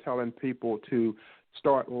I'm really telling people to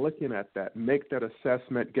start looking at that, make that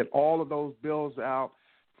assessment, get all of those bills out,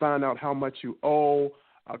 find out how much you owe,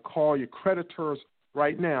 call your creditors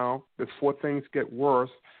right now before things get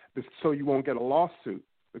worse so you won't get a lawsuit.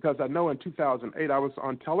 Because I know in 2008 I was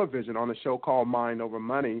on television on a show called Mind Over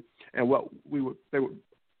Money, and what they would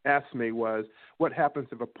ask me was, what happens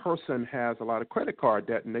if a person has a lot of credit card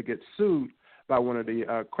debt and they get sued by one of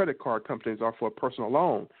the credit card companies or for a personal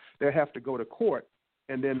loan? They have to go to court,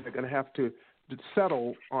 and then they're going to have to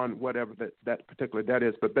settle on whatever that particular debt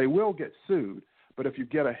is, but they will get sued. But if you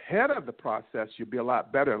get ahead of the process, you'll be a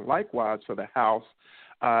lot better. And likewise for the house,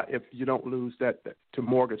 if you don't lose that to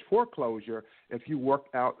mortgage foreclosure, if you work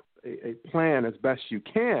out a plan as best you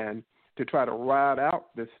can to try to ride out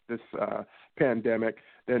this pandemic,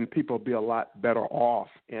 then people will be a lot better off.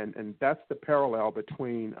 And that's the parallel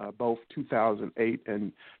between both 2008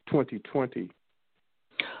 and 2020.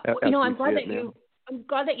 I'm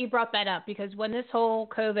glad that you brought that up, because when this whole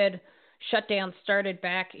COVID shutdown started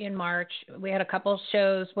back in March, we had a couple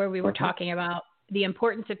shows where we were talking about the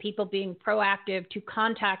importance of people being proactive to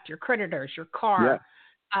contact your creditors, your car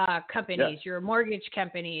companies, your mortgage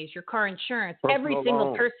companies, your car insurance, every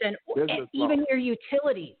single person, even your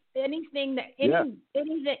utilities, anything that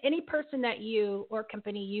any person that you or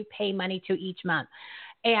company you pay money to each month.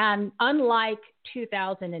 And unlike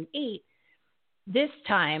 2008, this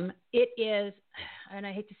time it is, and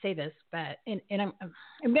I hate to say this, but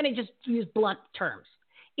I'm going to just use blunt terms.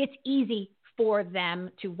 It's easy for them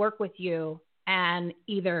to work with you and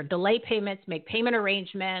either delay payments, make payment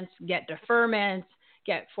arrangements, get deferments,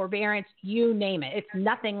 get forbearance, you name it. It's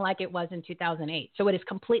nothing like it was in 2008. So it is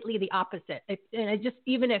completely the opposite.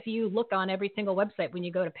 Even if you look on every single website when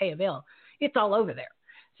you go to pay a bill, it's all over there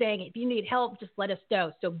saying, if you need help, just let us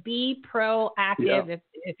know. So be proactive. Yeah.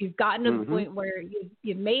 If you've gotten to the point where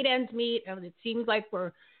you've made ends meet and it seems like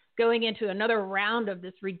we're going into another round of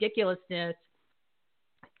this ridiculousness,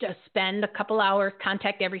 just spend a couple hours,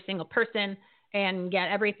 contact every single person, and get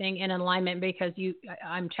everything in alignment, because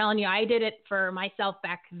I'm telling you, I did it for myself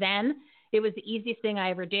back then. It was the easiest thing I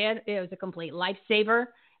ever did. It was a complete lifesaver.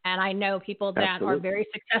 And I know people that are very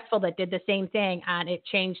successful that did the same thing, and it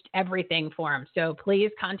changed everything for them. So please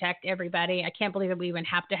contact everybody. I can't believe that we even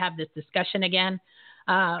have to have this discussion again.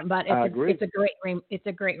 But it's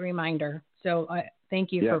a great reminder. So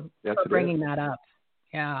thank you for bringing that up.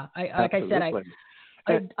 Yeah. Like I said,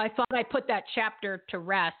 I thought I put that chapter to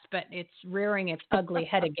rest, but it's rearing its ugly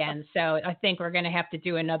head again. So I think we're going to have to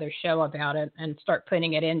do another show about it and start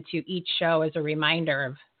putting it into each show as a reminder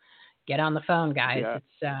of get on the phone, guys.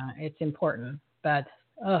 Yeah. It's important. But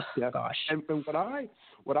gosh. And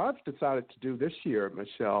what I've decided to do this year,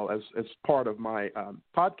 Michelle, as part of my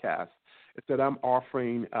podcast, is that I'm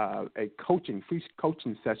offering a free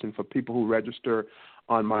coaching session for people who register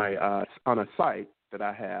on my on a site that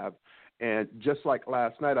I have. And just like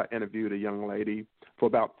last night, I interviewed a young lady for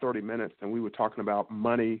about 30 minutes, and we were talking about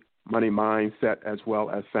money mindset, as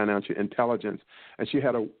well as financial intelligence. And she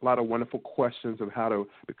had a lot of wonderful questions of how to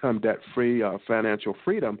become debt-free, financial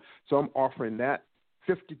freedom. So I'm offering that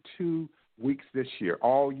 52 weeks this year,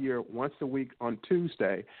 all year, once a week on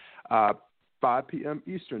Tuesday, 5 p.m.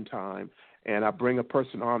 Eastern time. And I bring a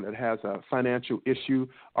person on that has a financial issue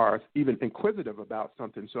or even inquisitive about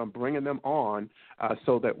something. So I'm bringing them on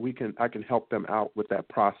so that I can help them out with that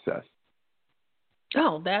process.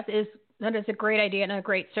 Oh, that is That is a great idea and a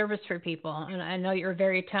great service for people. And I know you're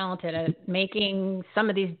very talented at making some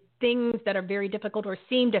of these things that are very difficult or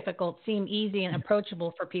seem easy and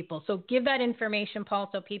approachable for people. So give that information, Paul,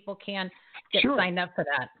 so people can get signed up for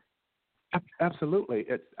that. Absolutely.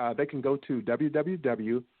 They can go to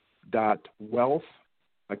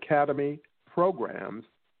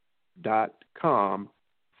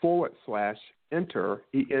www.wealthacademyprograms.com/enter,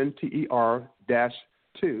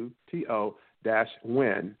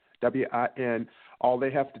 ENTER-2TO-WIN, WIN. All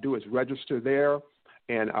they have to do is register there,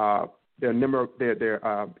 and their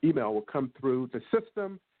email will come through the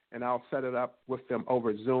system, and I'll set it up with them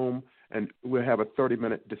over Zoom, and we'll have a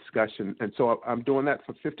 30-minute discussion. And so I'm doing that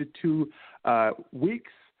for 52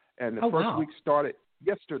 weeks, and the first week started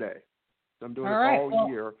yesterday. So I'm doing it all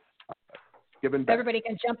year. Giving back. Everybody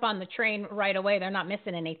can jump on the train right away. They're not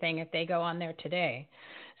missing anything if they go on there today.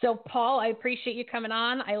 So, Paul, I appreciate you coming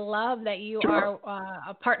on. I love that you are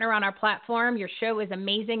a partner on our platform. Your show is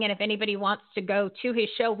amazing. And if anybody wants to go to his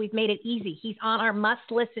show, we've made it easy. He's on our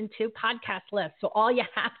must-listen to podcast list. So all you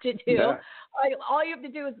have to do, all you have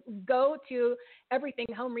to do is go to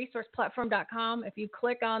everythinghomeresourceplatform.com. If you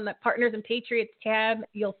click on the Partners and Patriots tab,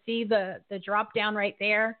 you'll see the drop down right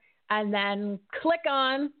there. And then click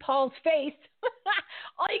on Paul's face.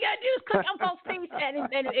 All you got to do is click on Paul's face, and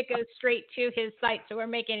it goes straight to his site. So we're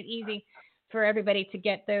making it easy for everybody to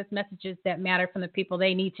get those messages that matter from the people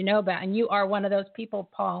they need to know about. And you are one of those people,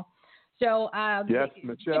 Paul. So yes,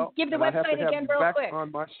 Michelle. Give the website again real quick. On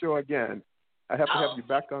my show again. I have to have you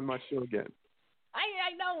back on my show again.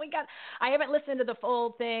 I know I haven't listened to the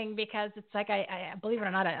full thing because it's like I believe it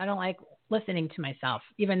or not, I don't like listening to myself,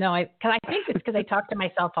 even though I think it's because I talk to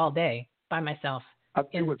myself all day by myself.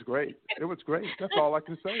 It was great. It was great. That's all I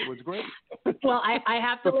can say. It was great. Well, I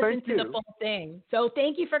have to listen to the full thing. So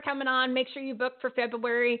thank you for coming on. Make sure you book for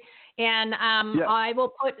February, and I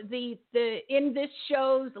will put the in this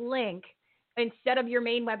show's link. Instead of your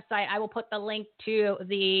main website, I will put the link to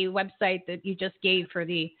the website that you just gave for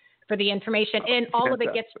the information, and all of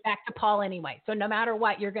it gets back to Paul anyway. So no matter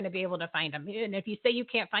what, you're going to be able to find him. And if you say you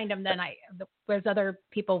can't find him, then there's other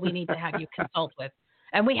people we need to have you consult with.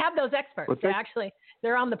 And we have those experts. Well,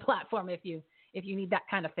 they're on the platform. If you need that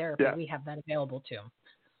kind of therapy, we have that available too.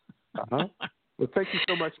 Well, thank you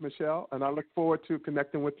so much, Michelle. And I look forward to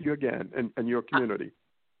connecting with you again and your community.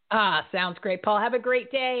 Sounds great, Paul. Have a great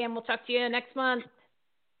day, and we'll talk to you next month.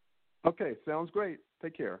 Okay, sounds great.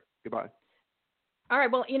 Take care. Goodbye. All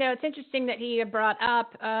right. Well, it's interesting that he brought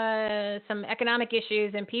up some economic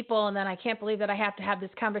issues and people, and then I can't believe that I have to have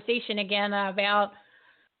this conversation again about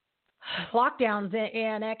lockdowns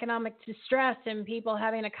and economic distress and people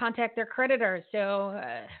having to contact their creditors. So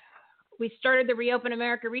we started the Reopen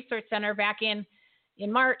America Resource Center back in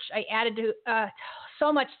March. I added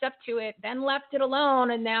so much stuff to it, then left it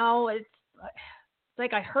alone, and now it's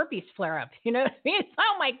like a herpes flare-up. You know what I mean?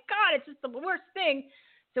 Oh, my God, it's just the worst thing.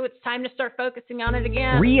 So it's time to start focusing on it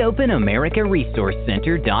again.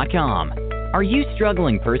 ReopenAmericaResourceCenter.com. Are you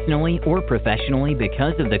struggling personally or professionally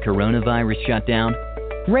because of the coronavirus shutdown?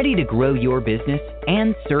 Ready to grow your business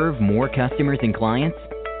and serve more customers and clients?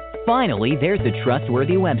 Finally, there's a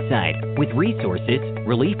trustworthy website with resources,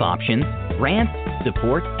 relief options, grants,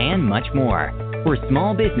 support, and much more for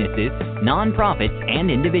small businesses, nonprofits, and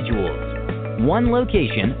individuals. One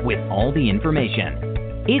location with all the information.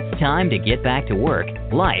 It's time to get back to work,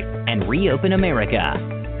 life, and reopen America.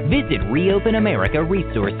 Visit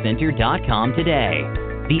ReopenAmericaResourceCenter.com today.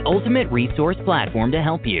 The ultimate resource platform to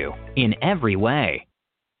help you in every way.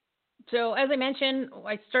 So as I mentioned,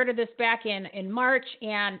 I started this back in March,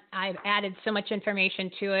 and I've added so much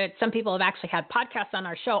information to it. Some people have actually had podcasts on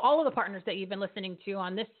our show. All of the partners that you've been listening to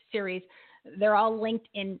on this series, they're all linked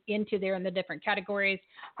into there in the different categories.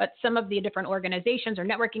 But some of the different organizations or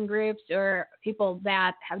networking groups or people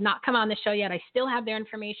that have not come on the show yet, I still have their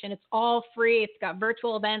information. It's all free. It's got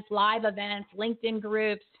virtual events, live events, LinkedIn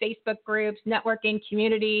groups, Facebook groups, networking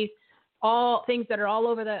communities, all things that are all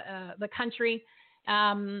over the country.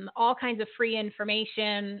 All kinds of free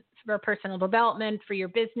information for personal development, for your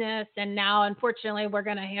business. And now, unfortunately, we're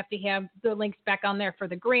going to have the links back on there for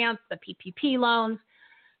the grants, the PPP loans.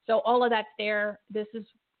 So all of that's there. This is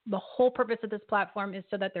the whole purpose of this platform, is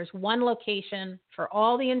so that there's one location for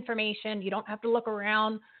all the information. You don't have to look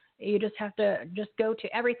around. You just have to go to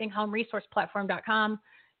everythinghomeresourceplatform.com,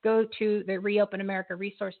 go to the Reopen America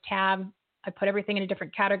Resource tab. I put everything into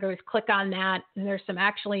different categories. Click on that. And there's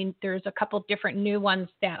a couple different new ones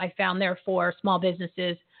that I found there for small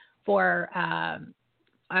businesses, for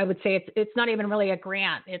I would say it's not even really a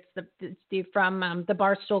grant. It's the from the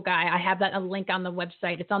Barstool guy. I have a link on the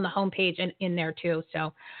website. It's on the homepage and in there too.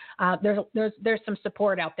 So there's some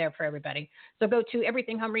support out there for everybody. So go to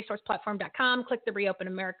everythinghomeresourceplatform.com, click the Reopen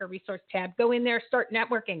America Resource tab, go in there, start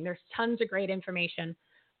networking. There's tons of great information.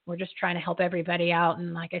 We're just trying to help everybody out.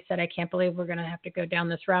 And like I said, I can't believe we're going to have to go down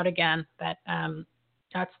this route again. But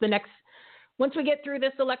that's the next. Once we get through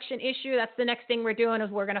this election issue, that's the next thing we're doing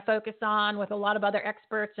is we're going to focus on with a lot of other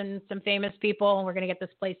experts and some famous people, and we're going to get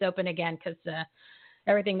this place open again because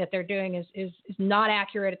everything that they're doing is not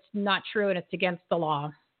accurate, it's not true, and it's against the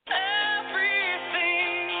law.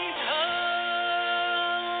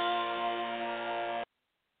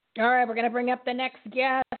 All right, we're going to bring up the next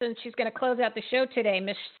guest, and she's going to close out the show today,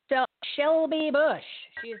 Miss Shelby Bush.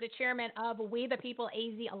 She is the chairman of We the People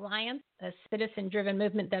AZ Alliance, a citizen-driven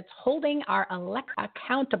movement that's holding our elected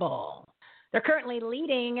accountable. They're currently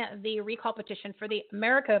leading the recall petition for the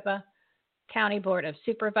Maricopa County Board of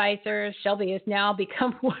Supervisors. Shelby has now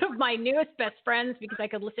become one of my newest best friends because I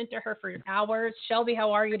could listen to her for hours. Shelby,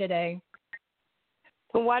 how are you today?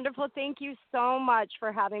 Wonderful. Thank you so much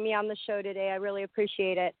for having me on the show today. I really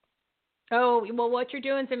appreciate it. Oh, well, what you're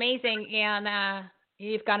doing is amazing. And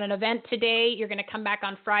you've got an event today. You're going to come back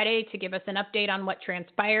on Friday to give us an update on what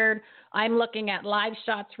transpired. I'm looking at live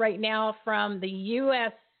shots right now from the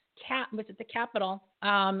U.S. the Capitol.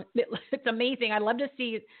 It's amazing. I love to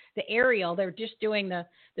see the aerial. They're just doing the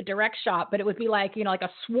direct shot, but it would be like, like a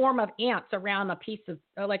swarm of ants around a piece of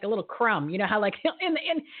like a little crumb. You know how like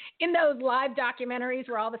in those live documentaries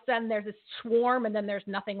where all of a sudden there's a swarm and then there's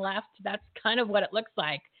nothing left. That's kind of what it looks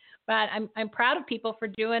like. But I'm proud of people for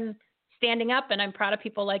standing up, and I'm proud of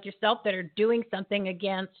people like yourself that are doing something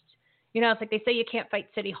against, it's like they say you can't fight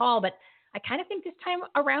City Hall, but I kind of think this time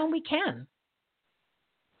around we can.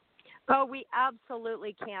 Oh, we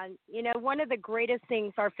absolutely can. One of the greatest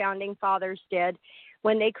things our founding fathers did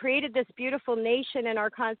when they created this beautiful nation and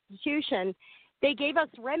our Constitution, they gave us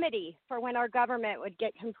remedy for when our government would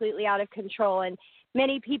get completely out of control. And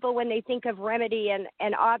many people, when they think of remedy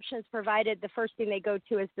and options provided, the first thing they go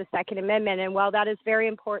to is the Second Amendment. And while that is very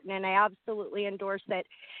important, and I absolutely endorse it,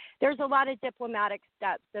 there's a lot of diplomatic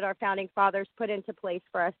steps that our founding fathers put into place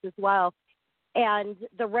for us as well. And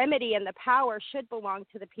the remedy and the power should belong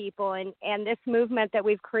to the people. And this movement that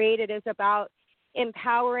we've created is about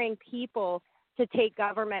empowering people to take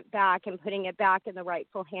government back and putting it back in the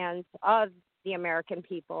rightful hands of the American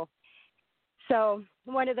people. So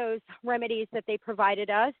one of those remedies that they provided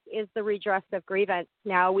us is the redress of grievance.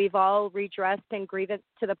 Now, we've all redressed and grievance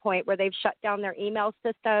to the point where they've shut down their email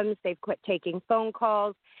systems, they've quit taking phone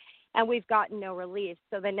calls, and we've gotten no relief.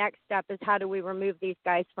 So the next step is, how do we remove these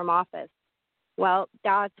guys from office? Well,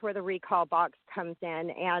 that's where the recall box comes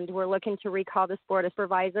in, and we're looking to recall this Board of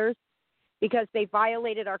Supervisors because they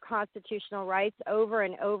violated our constitutional rights over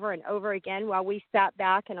and over and over again. While we sat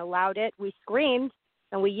back and allowed it, we screamed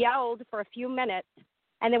and we yelled for a few minutes,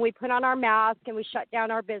 and then we put on our mask and we shut down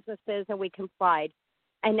our businesses and we complied.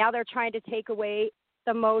 And now they're trying to take away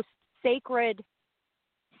the most sacred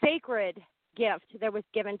gift that was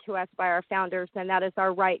given to us by our founders, and that is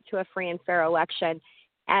our right to a free and fair election.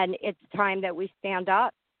 And it's time that we stand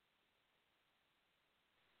up.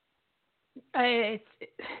 It's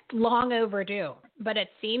long overdue, but it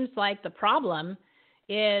seems like the problem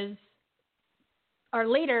is our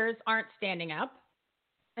leaders aren't standing up,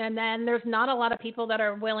 and then there's not a lot of people that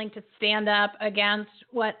are willing to stand up against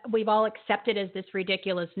what we've all accepted as this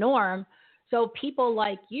ridiculous norm. So people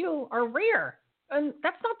like you are rare, and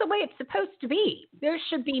that's not the way it's supposed to be. There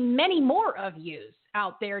should be many more of yous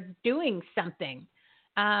out there doing something.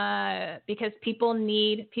 Because people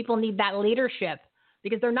need that leadership,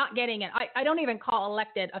 because they're not getting it. I don't even call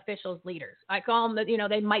elected officials leaders. I call them that,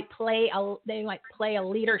 they might play a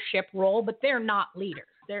leadership role, but they're not leaders.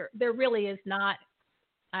 There really is not.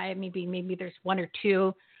 Maybe there's one or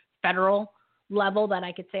two federal level that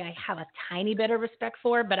I could say I have a tiny bit of respect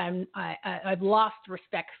for, but I've lost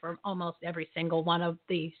respect for almost every single one of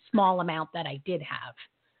the small amount that I did have.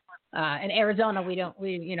 In Arizona,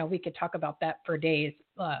 we could talk about that for days.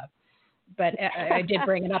 But I did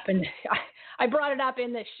bring it up, and I brought it up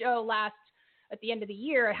in the show at the end of the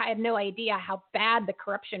year. I had no idea how bad the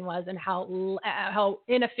corruption was, and how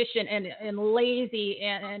inefficient and lazy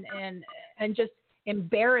and just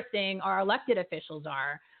embarrassing our elected officials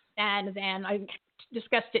are. And then I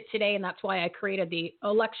discussed it today, and that's why I created the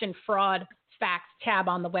election fraud facts tab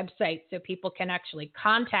on the website, so people can actually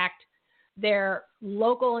contact their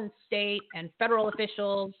local and state and federal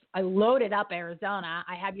officials. I loaded up Arizona.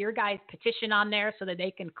 I have your guys' petition on there so that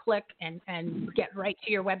they can click and get right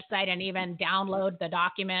to your website and even download the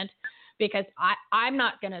document, because I'm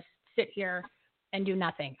not going to sit here and do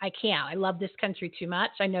nothing. I can't. I love this country too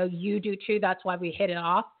much. I know you do too. That's why we hit it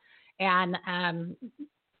off. And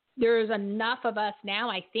there's enough of us now,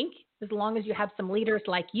 I think, as long as you have some leaders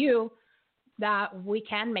like you, that we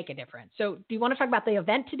can make a difference. So do you want to talk about the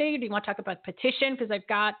event today, or do you want to talk about the petition? Because I've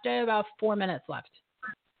got about 4 minutes left.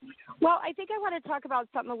 Well, I think I want to talk about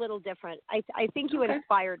something a little different. I think you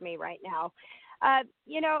inspired me right now.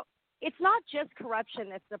 It's not just corruption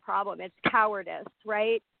that's the problem. It's cowardice,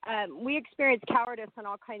 right? We experience cowardice on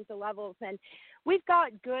all kinds of levels, and we've got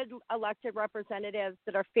good elected representatives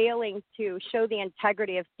that are failing to show the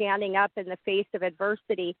integrity of standing up in the face of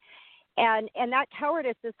adversity, and that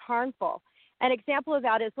cowardice is harmful. An example of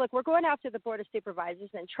that is, look, we're going after the Board of Supervisors,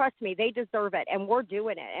 and trust me, they deserve it, and we're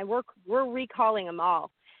doing it, and we're recalling them all.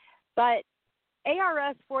 But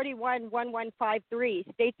ARS 411153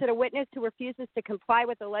 states that a witness who refuses to comply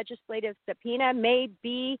with a legislative subpoena may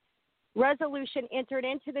be resolution entered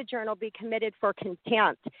into the journal be committed for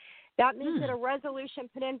contempt. That means that a resolution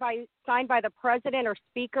signed by the president or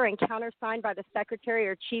speaker and countersigned by the secretary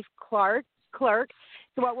or chief clerk. So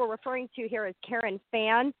what we're referring to here is Karen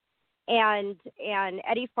Fann and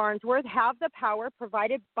Eddie Farnsworth have the power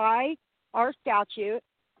provided by our statute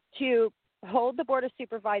to hold the Board of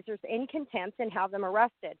Supervisors in contempt and have them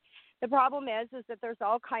arrested. The problem is that there's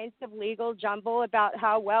all kinds of legal jumble about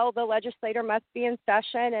how well the legislator must be in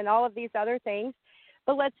session and all of these other things.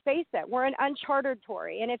 But let's face it, we're an uncharted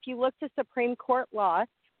territory. And if you look to Supreme Court law,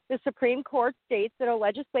 the Supreme Court states that a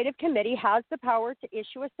legislative committee has the power to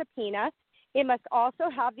issue a subpoena. It must also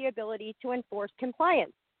have the ability to enforce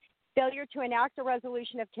compliance. Failure to enact a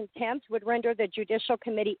resolution of contempt would render the Judicial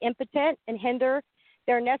Committee impotent and hinder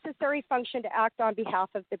their necessary function to act on behalf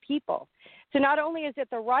of the people. So not only is it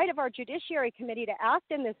the right of our Judiciary Committee to act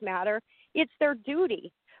in this matter, it's their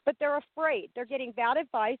duty. But they're afraid. They're getting bad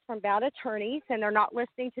advice from bad attorneys, and they're not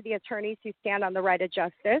listening to the attorneys who stand on the right of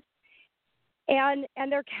justice. And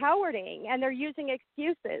they're cowarding, and they're using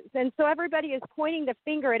excuses. And so everybody is pointing the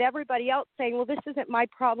finger at everybody else saying, well, this isn't my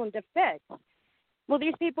problem to fix. Well,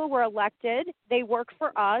 these people were elected. They work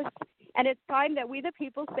for us. And it's time that we, the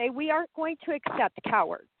people, say we aren't going to accept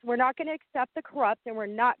cowards. We're not going to accept the corrupt, and we're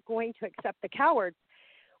not going to accept the cowards.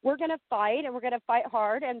 We're going to fight, and we're going to fight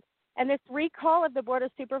hard. And this recall of the Board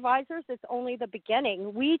of Supervisors is only the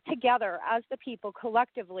beginning. We together, as the people,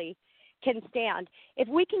 collectively, can stand. If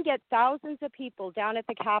we can get thousands of people down at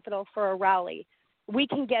the Capitol for a rally, we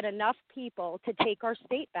can get enough people to take our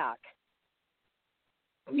state back.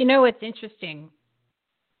 You know, it's interesting.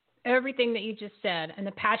 Everything that you just said, and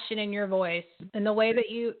the passion in your voice, and the way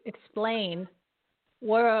that you explain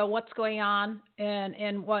what's going on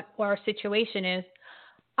and what our situation is.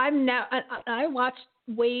 I watched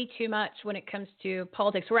way too much when it comes to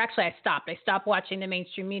politics. I stopped watching the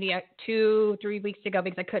mainstream media 2-3 weeks ago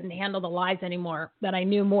because I couldn't handle the lies anymore, that I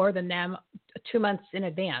knew more than them 2 months in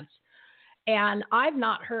advance. And I've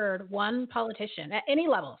not heard one politician at any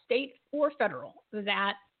level, state or federal,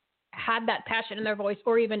 that had that passion in their voice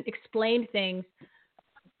or even explained things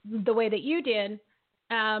the way that you did.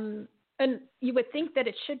 And you would think that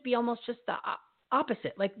it should be almost just the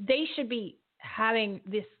opposite. Like they should be having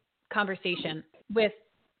this conversation with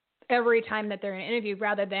every time that they're in an interview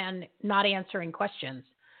rather than not answering questions.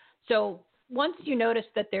 So once you notice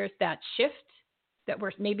that there's that shift, that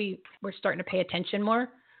we're starting to pay attention more,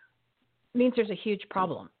 it means there's a huge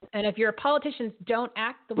problem. And if your politicians don't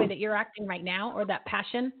act the way that you're acting right now, or that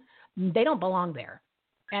passion, they don't belong there.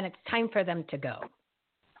 And it's time for them to go.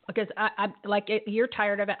 Because you're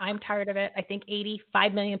tired of it. I'm tired of it. I think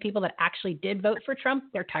 85 million people that actually did vote for Trump,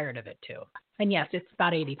 they're tired of it too. And yes, it's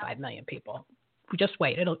about 85 million people. Just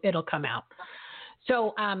wait. It'll come out.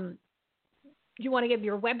 So do you want to give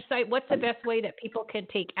your website? What's the best way that people can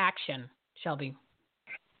take action, Shelby?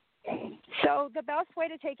 So the best way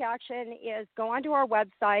to take action is go onto our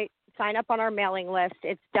website, sign up on our mailing list.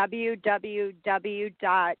 It's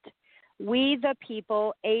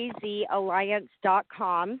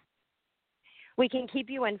www.wethepeopleazalliance.com. We can keep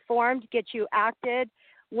you informed, get you acted.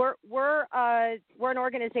 We're an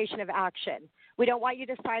organization of action. We don't want you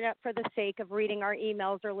to sign up for the sake of reading our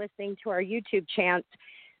emails or listening to our YouTube chants.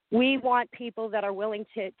 We want people that are willing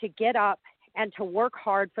to get up and to work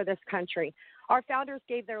hard for this country. Our founders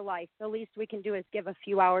gave their life. The least we can do is give a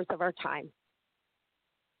few hours of our time.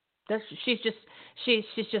 She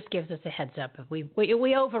just gives us a heads up.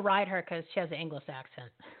 We override her because she has an English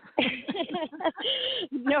accent.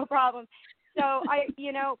 No problem. So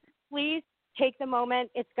please take the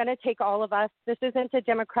moment. It's going to take all of us. This isn't a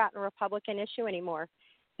Democrat and Republican issue anymore.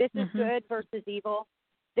 This is good versus evil.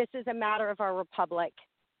 This is a matter of our republic.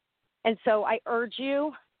 And so I urge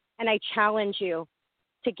you and I challenge you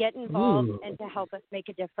to get involved and to help us make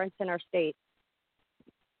a difference in our state.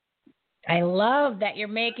 I love that you're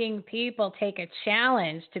making people take a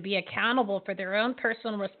challenge to be accountable for their own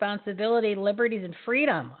personal responsibility, liberties, and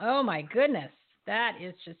freedom. Oh, my goodness. That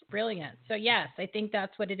is just brilliant. So, yes, I think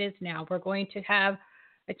that's what it is now. We're going to have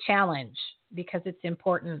a challenge because it's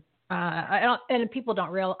important. I don't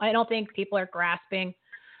think people are grasping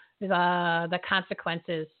the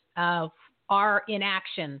consequences of our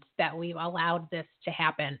inactions that we've allowed this to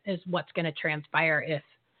happen is what's going to transpire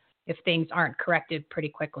if things aren't corrected pretty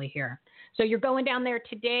quickly here. So you're going down there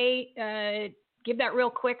today. Give that real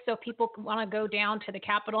quick so people want to go down to the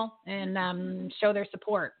Capitol and show their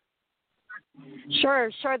support. Sure.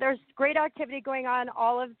 There's great activity going on.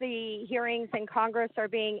 All of the hearings in Congress are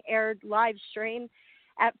being aired live stream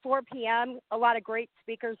at 4 p.m. A lot of great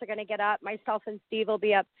speakers are going to get up. Myself and Steve will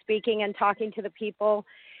be up speaking and talking to the people.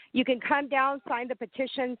 You can come down, sign the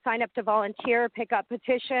petition, sign up to volunteer, pick up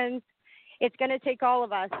petitions. It's going to take all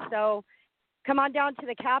of us. So come on down to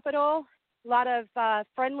the Capitol. A lot of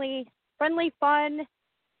friendly fun.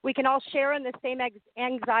 We can all share in the same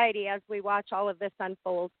anxiety as we watch all of this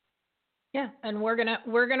unfold. Yeah, and we're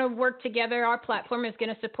gonna work together. Our platform is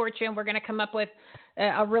gonna support you, and we're gonna come up with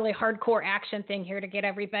a really hardcore action thing here to get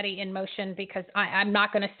everybody in motion. Because I'm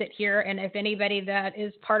not gonna sit here, and if anybody that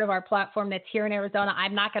is part of our platform that's here in Arizona,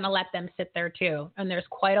 I'm not gonna let them sit there too. And there's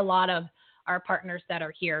quite a lot of our partners that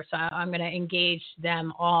are here, so I'm gonna engage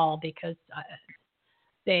them all because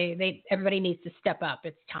everybody needs to step up.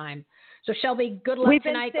 It's time. So Shelby, good luck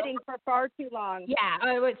tonight. We've been sitting for far too long. Yeah,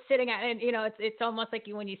 I was sitting at, and it's almost like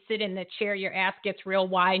when you sit in the chair, your ass gets real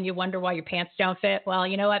wide, and you wonder why your pants don't fit. Well,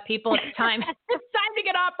 you know what, people, it's time. It's time to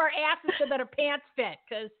get off our asses so that our pants fit,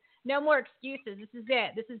 because no more excuses. This is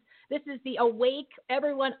it. This is the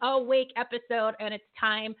everyone awake episode, and it's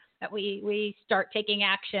time that we start taking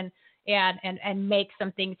action and make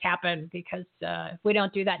some things happen. Because if we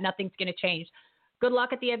don't do that, nothing's going to change. Good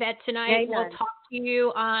luck at the event tonight. Amen. We'll talk to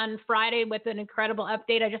you on Friday with an incredible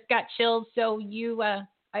update. I just got chills, so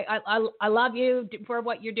I love you for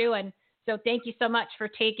what you're doing. So thank you so much for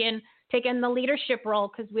taking the leadership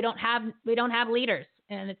role, because we don't have leaders,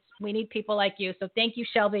 and we need people like you. So thank you,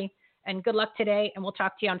 Shelby, and good luck today. And we'll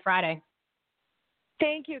talk to you on Friday.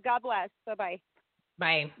 Thank you. God bless. Bye-bye.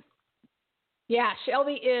 Bye. Yeah,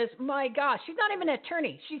 Shelby is, my gosh, she's not even an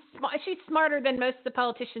attorney. She's smarter than most of the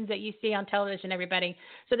politicians that you see on television, everybody.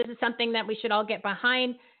 So this is something that we should all get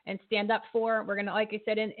behind and stand up for. We're going to, like I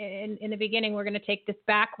said in the beginning, we're going to take this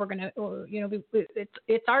back. We're going to,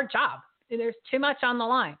 it's our job. There's too much on the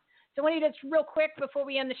line. So when you just real quick before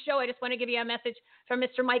we end the show, I just want to give you a message from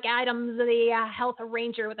Mr. Mike Adams, the Health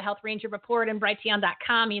Ranger with the Health Ranger Report and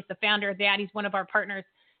Brighteon.com. He's the founder of that. He's one of our partners.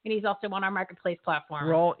 And he's also on our marketplace platform.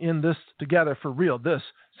 We're all in this together for real. This,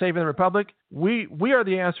 Saving the Republic, we are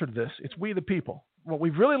the answer to this. It's we the people. What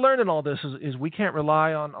we've really learned in all this is we can't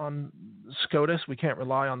rely on SCOTUS. We can't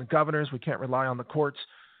rely on the governors. We can't rely on the courts,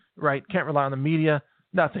 right? Can't rely on the media.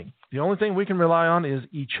 Nothing. The only thing we can rely on is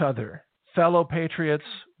each other. Fellow patriots,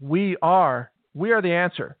 we are the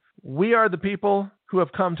answer. We are the people who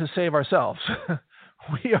have come to save ourselves.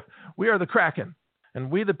 We are the Kraken. And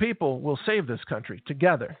we, the people, will save this country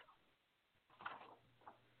together.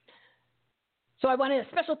 So I want a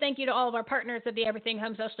special thank you to all of our partners of the Everything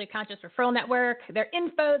Home Socially Conscious Referral Network. Their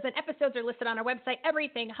infos and episodes are listed on our website,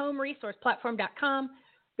 everythinghomeresourceplatform.com.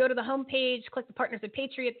 Go to the homepage, click the Partners of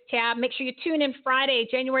Patriots tab. Make sure you tune in Friday,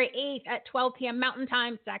 January 8th at 12 p.m. Mountain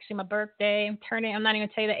Time. It's actually my birthday. I'm not even going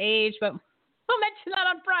to tell you the age, but I'll mention that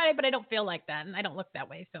on Friday, but I don't feel like that, and I don't look that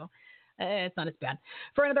way, so it's not as bad.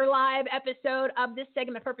 For another live episode of this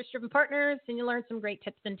segment of Purpose Driven Partners, and you'll learn some great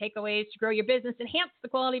tips and takeaways to grow your business, enhance the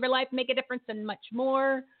quality of your life, make a difference, and much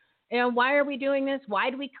more. And why are we doing this?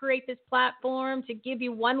 Why do we create this platform? To give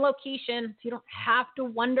you one location so you don't have to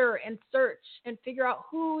wonder and search and figure out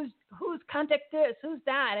who's contact this, who's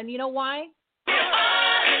that. And you know why?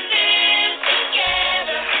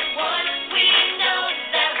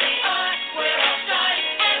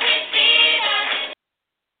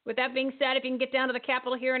 With that being said, if you can get down to the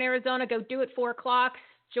Capitol here in Arizona, go do it 4 o'clock.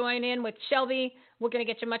 Join in with Shelby. We're going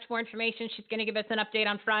to get you much more information. She's going to give us an update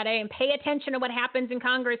on Friday. And pay attention to what happens in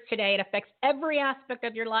Congress today. It affects every aspect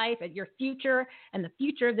of your life, and your future, and the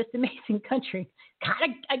future of this amazing country. God,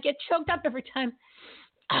 I get choked up every time.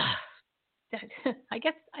 I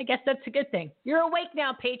guess that's a good thing. You're awake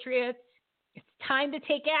now, Patriots. It's time to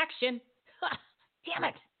take action. Damn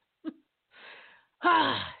it.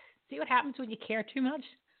 See what happens when you care too much?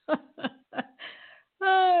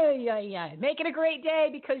 Make it a great day,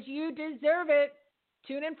 because you deserve it.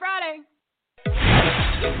 Tune in Friday.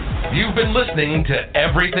 You've been listening to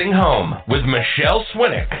Everything Home with Michelle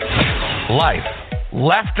Swinnick. Life,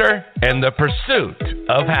 laughter, and the pursuit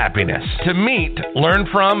of happiness. To meet, learn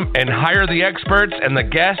from, and hire the experts and the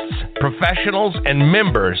guests, professionals, and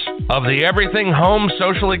members of the Everything Home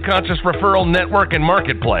Socially Conscious Referral Network and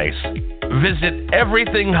Marketplace, visit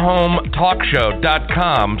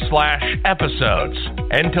everythinghometalkshow.com/episodes.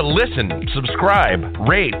 And to listen, subscribe,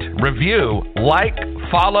 rate, review, like,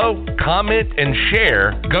 follow, comment, and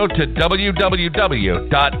share, go to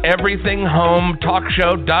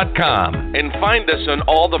www.everythinghometalkshow.com and find us on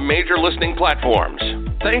all the major listening platforms.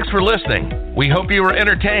 Thanks for listening. We hope you were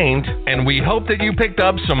entertained, and we hope that you picked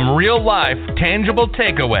up some real-life, tangible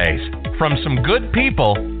takeaways from some good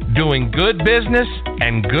people doing good business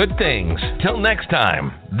and good things. Till next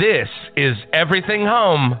time, this is Everything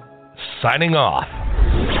Home, signing off.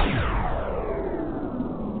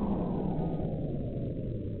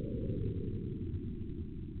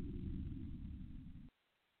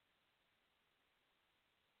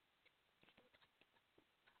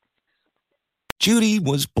 Judy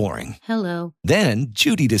was boring. Hello. Then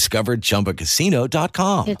Judy discovered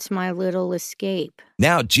ChumbaCasino.com. It's my little escape.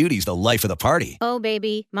 Now Judy's the life of the party. Oh,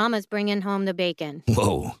 baby, mama's bringing home the bacon.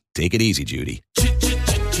 Whoa, take it easy, Judy.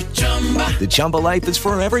 The Chumba life is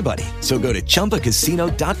for everybody. So go to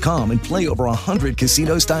ChumbaCasino.com and play over 100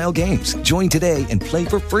 casino-style games. Join today and play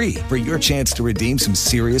for free for your chance to redeem some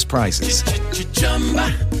serious prizes.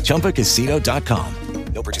 ChumbaCasino.com.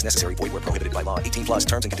 No purchase necessary. Void where prohibited by law. 18+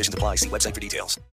 terms and conditions apply. See website for details.